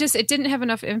 but it didn't have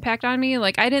enough impact on me.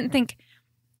 Like, I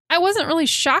wasn't really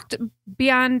shocked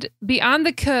beyond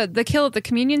the kill at the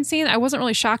communion scene. I wasn't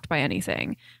really shocked by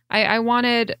anything. I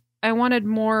wanted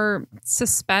more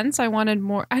suspense. I wanted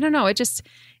more. I don't know. It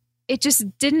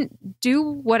just didn't do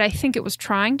what I think it was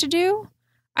trying to do.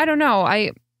 I don't know.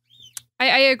 I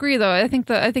agree though. I think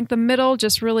the middle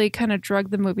just really kind of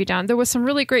drug the movie down. There was some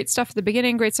really great stuff at the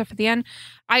beginning, great stuff at the end.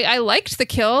 I liked the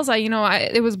kills.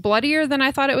 It was bloodier than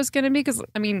I thought it was going to be because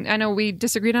I know we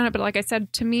disagreed on it, but like I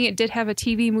said, to me it did have a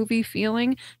TV movie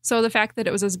feeling. So the fact that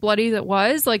it was as bloody as it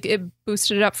was, like, it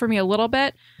boosted it up for me a little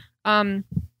bit.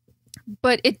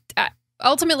 But it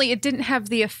ultimately it didn't have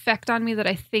the effect on me that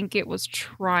I think it was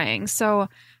trying. So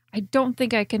I don't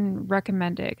think I can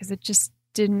recommend it because it just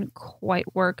didn't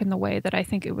quite work in the way that I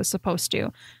think it was supposed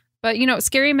to. But,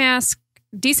 Scary Mask,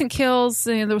 decent kills,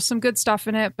 there was some good stuff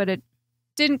in it, but it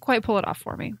didn't quite pull it off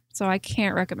for me. So I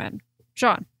can't recommend.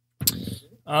 Sean?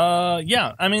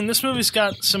 Yeah, this movie's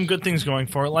got some good things going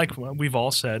for it. Like we've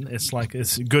all said,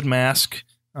 it's a good mask,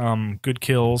 good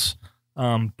kills.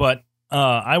 But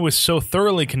I was so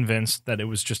thoroughly convinced that it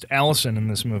was just Allison in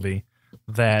this movie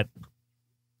that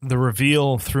the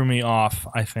reveal threw me off,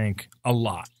 I think, a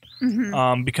lot.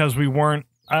 Because we weren't.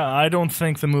 I don't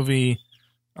think the movie.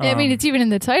 It's even in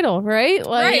the title, right?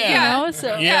 Like, right. Yeah.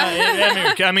 So.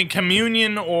 Yeah.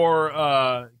 Communion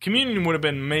or Communion would have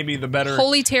been maybe the better.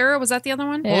 Holy Terror, was that the other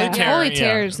one? Yeah. Holy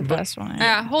Terror is the best one.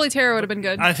 Yeah, Holy Terror would have been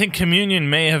good. I think Communion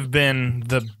may have been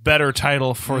the better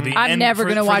title for the. I'm never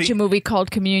going to watch a movie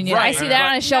called Communion. Right, I see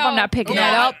that on a shelf. I'm not picking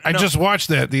that up. I just watched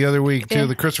that the other week too.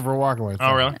 The Christopher Walken one.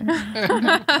 Oh, really?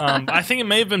 I think it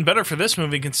may have been better for this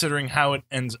movie considering how it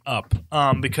ends up.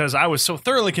 Because I was so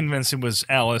thoroughly convinced it was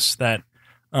Alice that.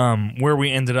 Where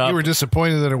we ended up. You were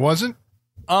disappointed that it wasn't?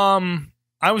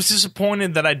 I was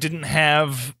disappointed that I didn't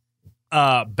have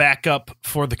backup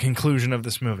for the conclusion of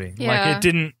this movie. Yeah.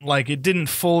 It didn't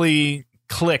fully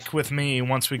click with me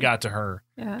once we got to her.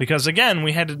 Yeah. Because again,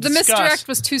 we had to discuss. The misdirect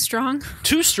was too strong.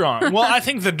 Too strong. Well, I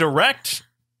think the direct.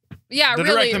 Yeah,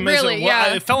 really.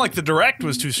 Yeah. It felt like the direct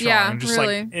was too strong. Yeah, just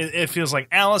really. like it feels like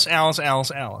Alice.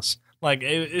 Like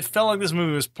it felt like this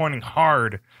movie was pointing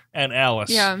hard at Alice.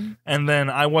 Yeah. And then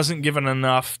I wasn't given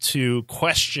enough to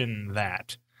question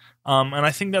that. And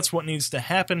I think that's what needs to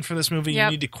happen for this movie. Yep.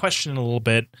 You need to question it a little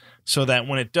bit so that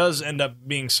when it does end up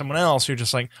being someone else, you're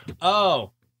just like,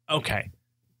 oh, okay.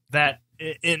 That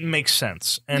it makes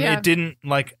sense. And it didn't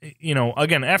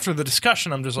again, after the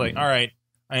discussion, I'm just like, all right,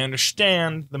 I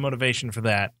understand the motivation for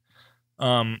that.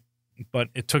 But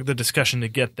it took the discussion to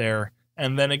get there.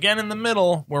 And then again in the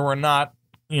middle where we're not,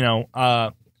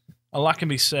 a lot can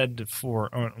be said for,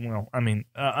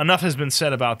 enough has been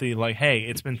said about the, hey,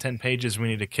 it's been 10 pages, we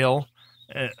need to kill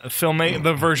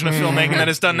the version of filmmaking that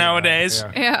is done nowadays.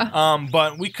 Yeah.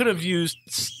 But we could have used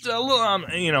a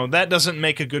little, that doesn't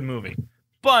make a good movie.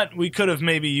 But we could have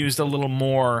maybe used a little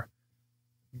more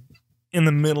in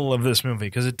the middle of this movie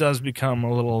because it does become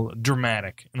a little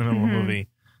dramatic in the middle of the movie.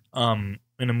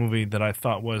 In a movie that I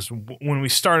thought was, when we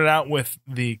started out with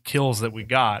the kills that we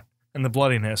got and the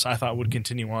bloodiness, I thought would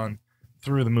continue on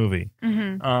through the movie.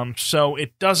 So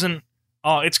it doesn't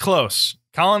Oh, it's close.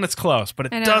 Colin, it's close, but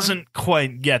it doesn't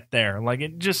quite get there. Like,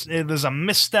 there's a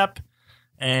misstep,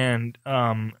 and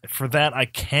for that, I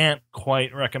can't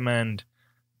quite recommend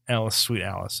Alice, Sweet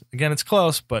Alice. Again, it's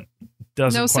close, but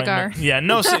doesn't no quite cigar. Close.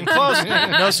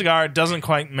 No cigar. Doesn't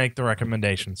quite make the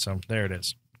recommendation, so there it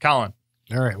is. Colin.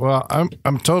 All right. Well,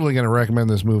 I'm totally going to recommend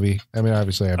this movie. I mean,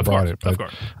 obviously I bought it, but of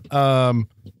course.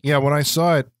 Yeah, when I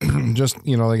saw it, just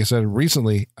like I said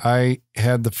recently, I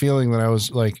had the feeling that I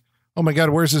was like, oh my God,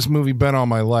 where's this movie been all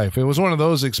my life? It was one of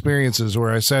those experiences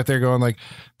where I sat there going like,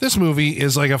 this movie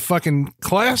is like a fucking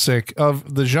classic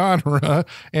of the genre,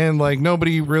 and like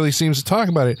nobody really seems to talk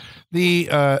about it.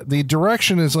 The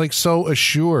direction is like so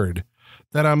assured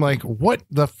that I'm like, what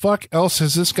the fuck else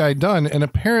has this guy done? And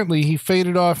apparently he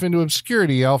faded off into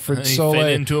obscurity, Alfred Soleil. He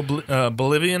faded into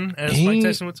Oblivion, as Mike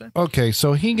Tyson would say. Okay,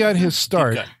 so he got his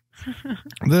start.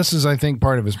 This is, I think,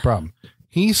 part of his problem.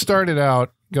 He started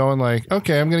out going like,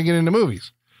 okay, I'm going to get into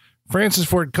movies. Francis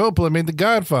Ford Coppola made The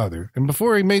Godfather. And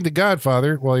before he made The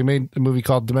Godfather, well, he made a movie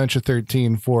called Dementia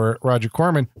 13 for Roger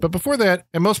Corman. But before that,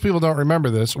 and most people don't remember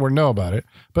this or know about it,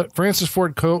 but Francis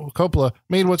Ford Coppola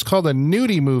made what's called a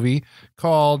nudie movie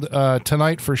called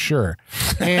Tonight for Sure.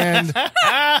 And,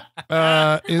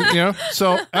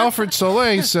 so Alfred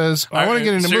Soleil says, I want to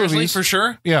get into movies. For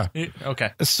sure? Yeah.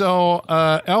 Okay. So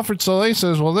Alfred Soleil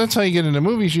says, well, that's how you get into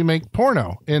movies. You make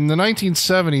porno. In the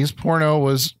 1970s, porno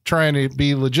was trying to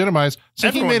be legitimized. So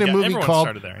he made a movie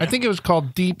called, I think it was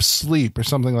called Deep Sleep or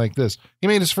something like this. He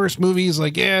made his first movie. He's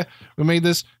like, yeah, we made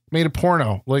a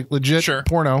porno, like legit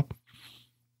porno.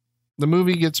 The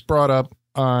movie gets brought up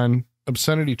on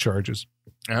obscenity charges.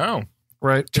 Oh.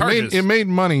 Right. It made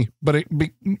money, but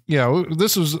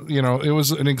this was, it was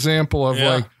an example of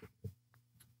like,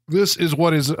 this is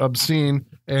what is obscene.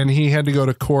 And he had to go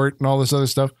to court and all this other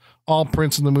stuff. All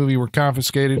prints in the movie were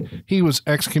confiscated. He was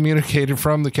excommunicated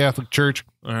from the Catholic Church.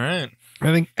 All right.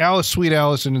 I think Alice, Sweet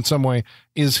Alice, in some way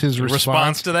is his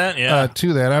response to that. Yeah.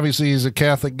 To that. Obviously, he's a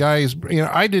Catholic guy.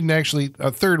 I didn't actually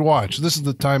a third watch. This is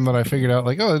the time that I figured out,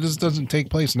 like, oh, this doesn't take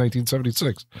place in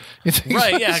 1976. It takes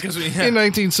right. place Yeah. Because in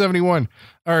 1971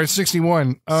 or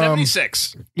 61.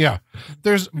 76. Yeah.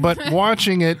 But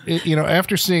watching it,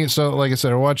 after seeing it, so like I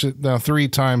said, I watched it now 3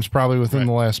 times probably within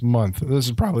the last month. This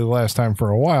is probably the last time for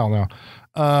a while now.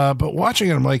 But watching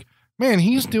it, I'm like, man,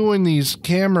 he's doing these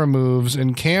camera moves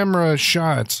and camera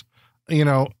shots,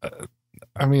 that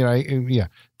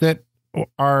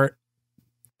are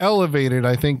elevated,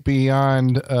 I think,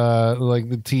 beyond like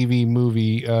the TV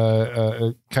movie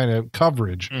kind of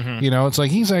coverage. Mm-hmm. It's like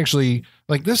he's actually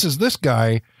like this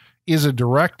guy is a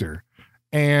director.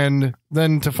 And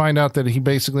then to find out that he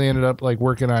basically ended up like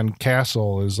working on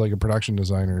Castle as like a production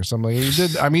designer or something. He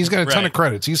did. I mean, he's got a ton of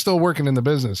credits. He's still working in the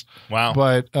business. Wow.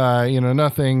 But,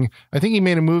 nothing. I think he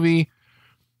made a movie.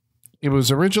 It was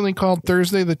originally called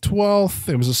Thursday the 12th.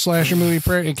 It was a slasher movie.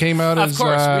 It came out as... Of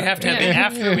course. We have to have the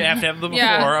after. We have to have the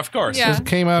before, of course. Yeah. It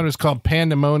came out as called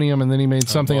Pandemonium, and then he made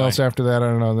something else after that. I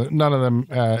don't know. None of them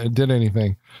did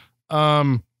anything.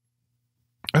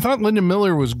 I thought Linda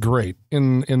Miller was great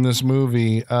in this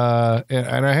movie,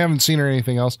 and I haven't seen her in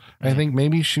anything else. I think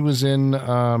maybe she was in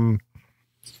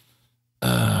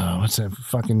what's that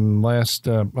fucking last?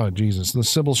 Jesus, the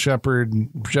Sybil Shepherd,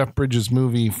 Jeff Bridges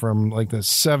movie from like the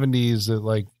 70s that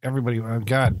like everybody. Oh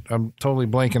God, I'm totally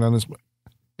blanking on this.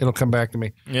 It'll come back to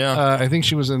me. Yeah, I think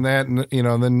she was in that, and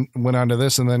then went on to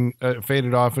this, and then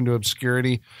faded off into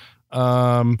obscurity.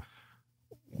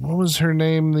 What was her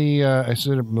name? I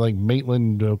said like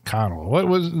Maitland O'Connell. What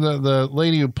was the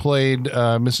lady who played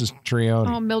Mrs.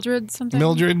 Trione? Oh, Mildred something.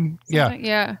 Mildred,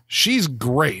 yeah. She's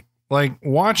great. Like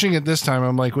watching it this time,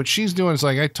 I'm like, what she's doing is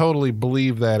like, I totally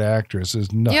believe that actress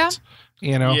is nuts.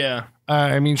 Yeah. Yeah.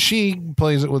 I mean, she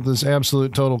plays it with this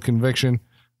absolute total conviction.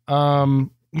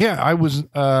 I was.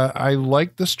 I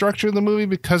liked the structure of the movie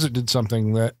because it did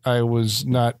something that I was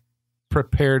not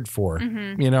prepared for,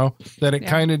 that it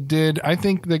kind of did. I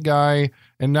think the guy,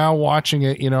 and now watching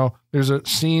it, there's a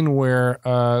scene where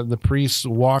the priests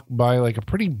walk by like a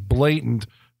pretty blatant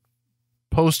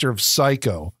poster of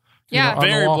Psycho. Yeah,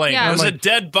 very blatant. Yeah. There's a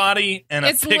dead body and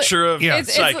a picture of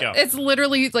Psycho. It's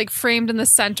literally like framed in the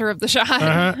center of the shot.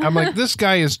 I'm like, this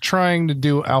guy is trying to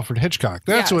do Alfred Hitchcock.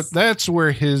 That's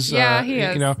where his, he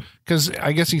is. because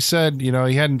I guess he said, he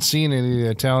hadn't seen any of the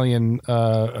Italian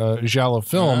giallo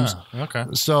films. Okay.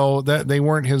 So that they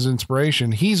weren't his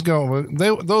inspiration.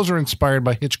 Those are inspired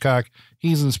by Hitchcock.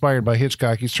 He's inspired by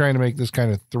Hitchcock. He's trying to make this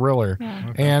kind of thriller.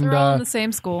 Yeah. And they're all in the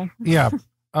same school. Yeah.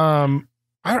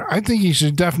 I think you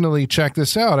should definitely check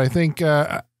this out. I think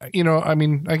I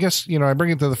mean, I guess, I bring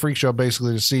it to the freak show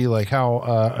basically to see like how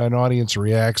an audience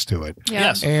reacts to it.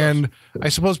 Yes. And I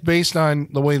suppose based on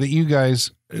the way that you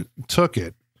guys took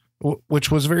it,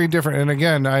 which was very different. And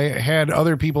again, I had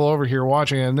other people over here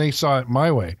watching it and they saw it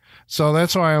my way. So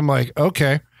that's why I'm like,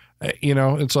 okay,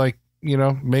 it's like,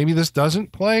 maybe this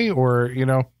doesn't play or,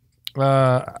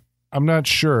 I'm not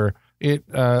sure. It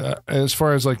as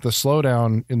far as like the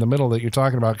slowdown in the middle that you're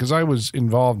talking about, because I was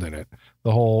involved in it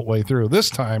the whole way through.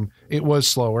 This time it was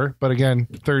slower, but again,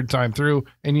 third time through,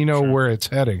 and where it's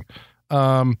heading.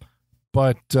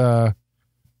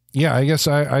 Yeah, I guess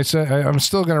I said I'm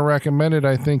still going to recommend it.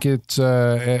 I think it's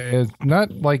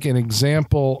not like an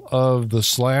example of the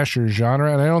slasher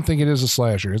genre, and I don't think it is a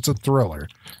slasher. It's a thriller,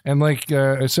 and like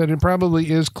I said, it probably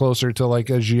is closer to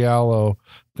like a giallo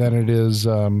than it is,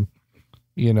 a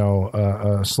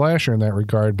slasher in that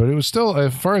regard. But it was still,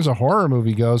 as far as a horror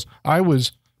movie goes, I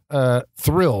was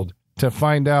thrilled to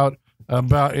find out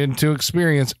about and to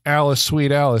experience Alice,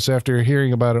 Sweet Alice after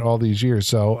hearing about it all these years.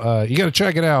 So you got to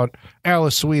check it out.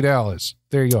 Alice, Sweet Alice.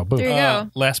 There you go. Boom. There you go.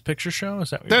 Last Picture Show? Is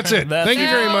that what That's it. Thank you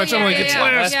very much. I'm like, it's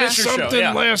last Picture something,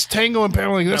 Show, last Tango and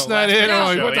Pamela. That's not it.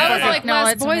 I What the I was fuck? like,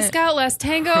 last Boy Scout, last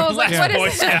Tango. I was like, what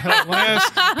is it?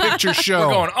 Last Picture Show.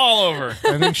 We're going all over.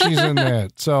 I think she's in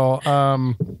that. So,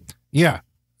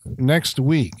 next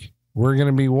week we're going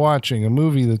to be watching a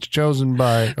movie that's chosen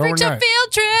by. Field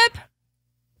Trip.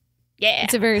 Yeah.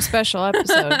 It's a very special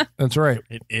episode. That's right.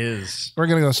 It is. We're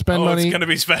going to go spend money. It's going to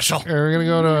be special. We're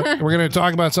going to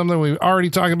talk about something we've already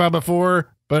talked about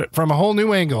before, but from a whole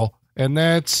new angle. And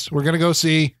we're going to go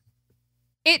see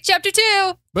It Chapter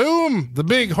 2. Boom, the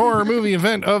big horror movie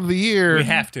event of the year. We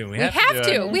have to. We have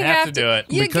to. We have to do it.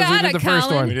 You Because gotta, we did the first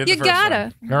Colin. one. We did You the first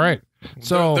gotta. All right.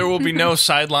 So there will be no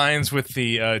sidelines with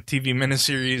the TV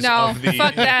miniseries. No, of the,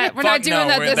 fuck that. We're not doing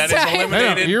that this that time. is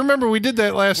eliminated. you remember we did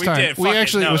that last We time. did. We Fuck it.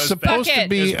 actually No, it was it was supposed bad. to It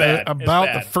be was bad. about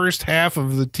It was the bad. first half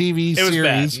of the TV It was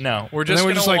series. bad. No, we're And just then we're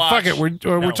gonna just like, watch, fuck it.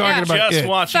 We're talking about just it.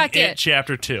 watching Fuck it. it.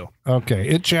 Chapter 2. Okay,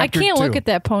 it chapter I can't 2. look at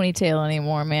that ponytail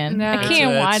anymore, man. No. I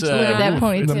can't look at that The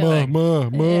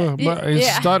ponytail. it's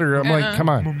Yeah. stutter. I'm like, come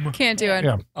on. Can't do it.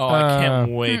 Yeah. Oh, I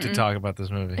can't wait to talk about this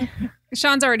movie.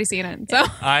 Sean's already seen it. So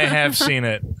I have seen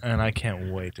it, and I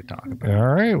can't wait to talk about it. All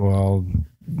right. Well,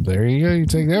 there you go. You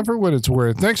take that for what it's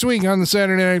worth. Next week on the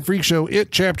Saturday Night Freak Show,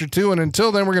 It Chapter 2. And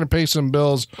until then, we're going to pay some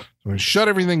bills. We're going to shut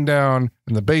everything down,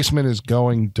 and the basement is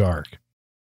going dark.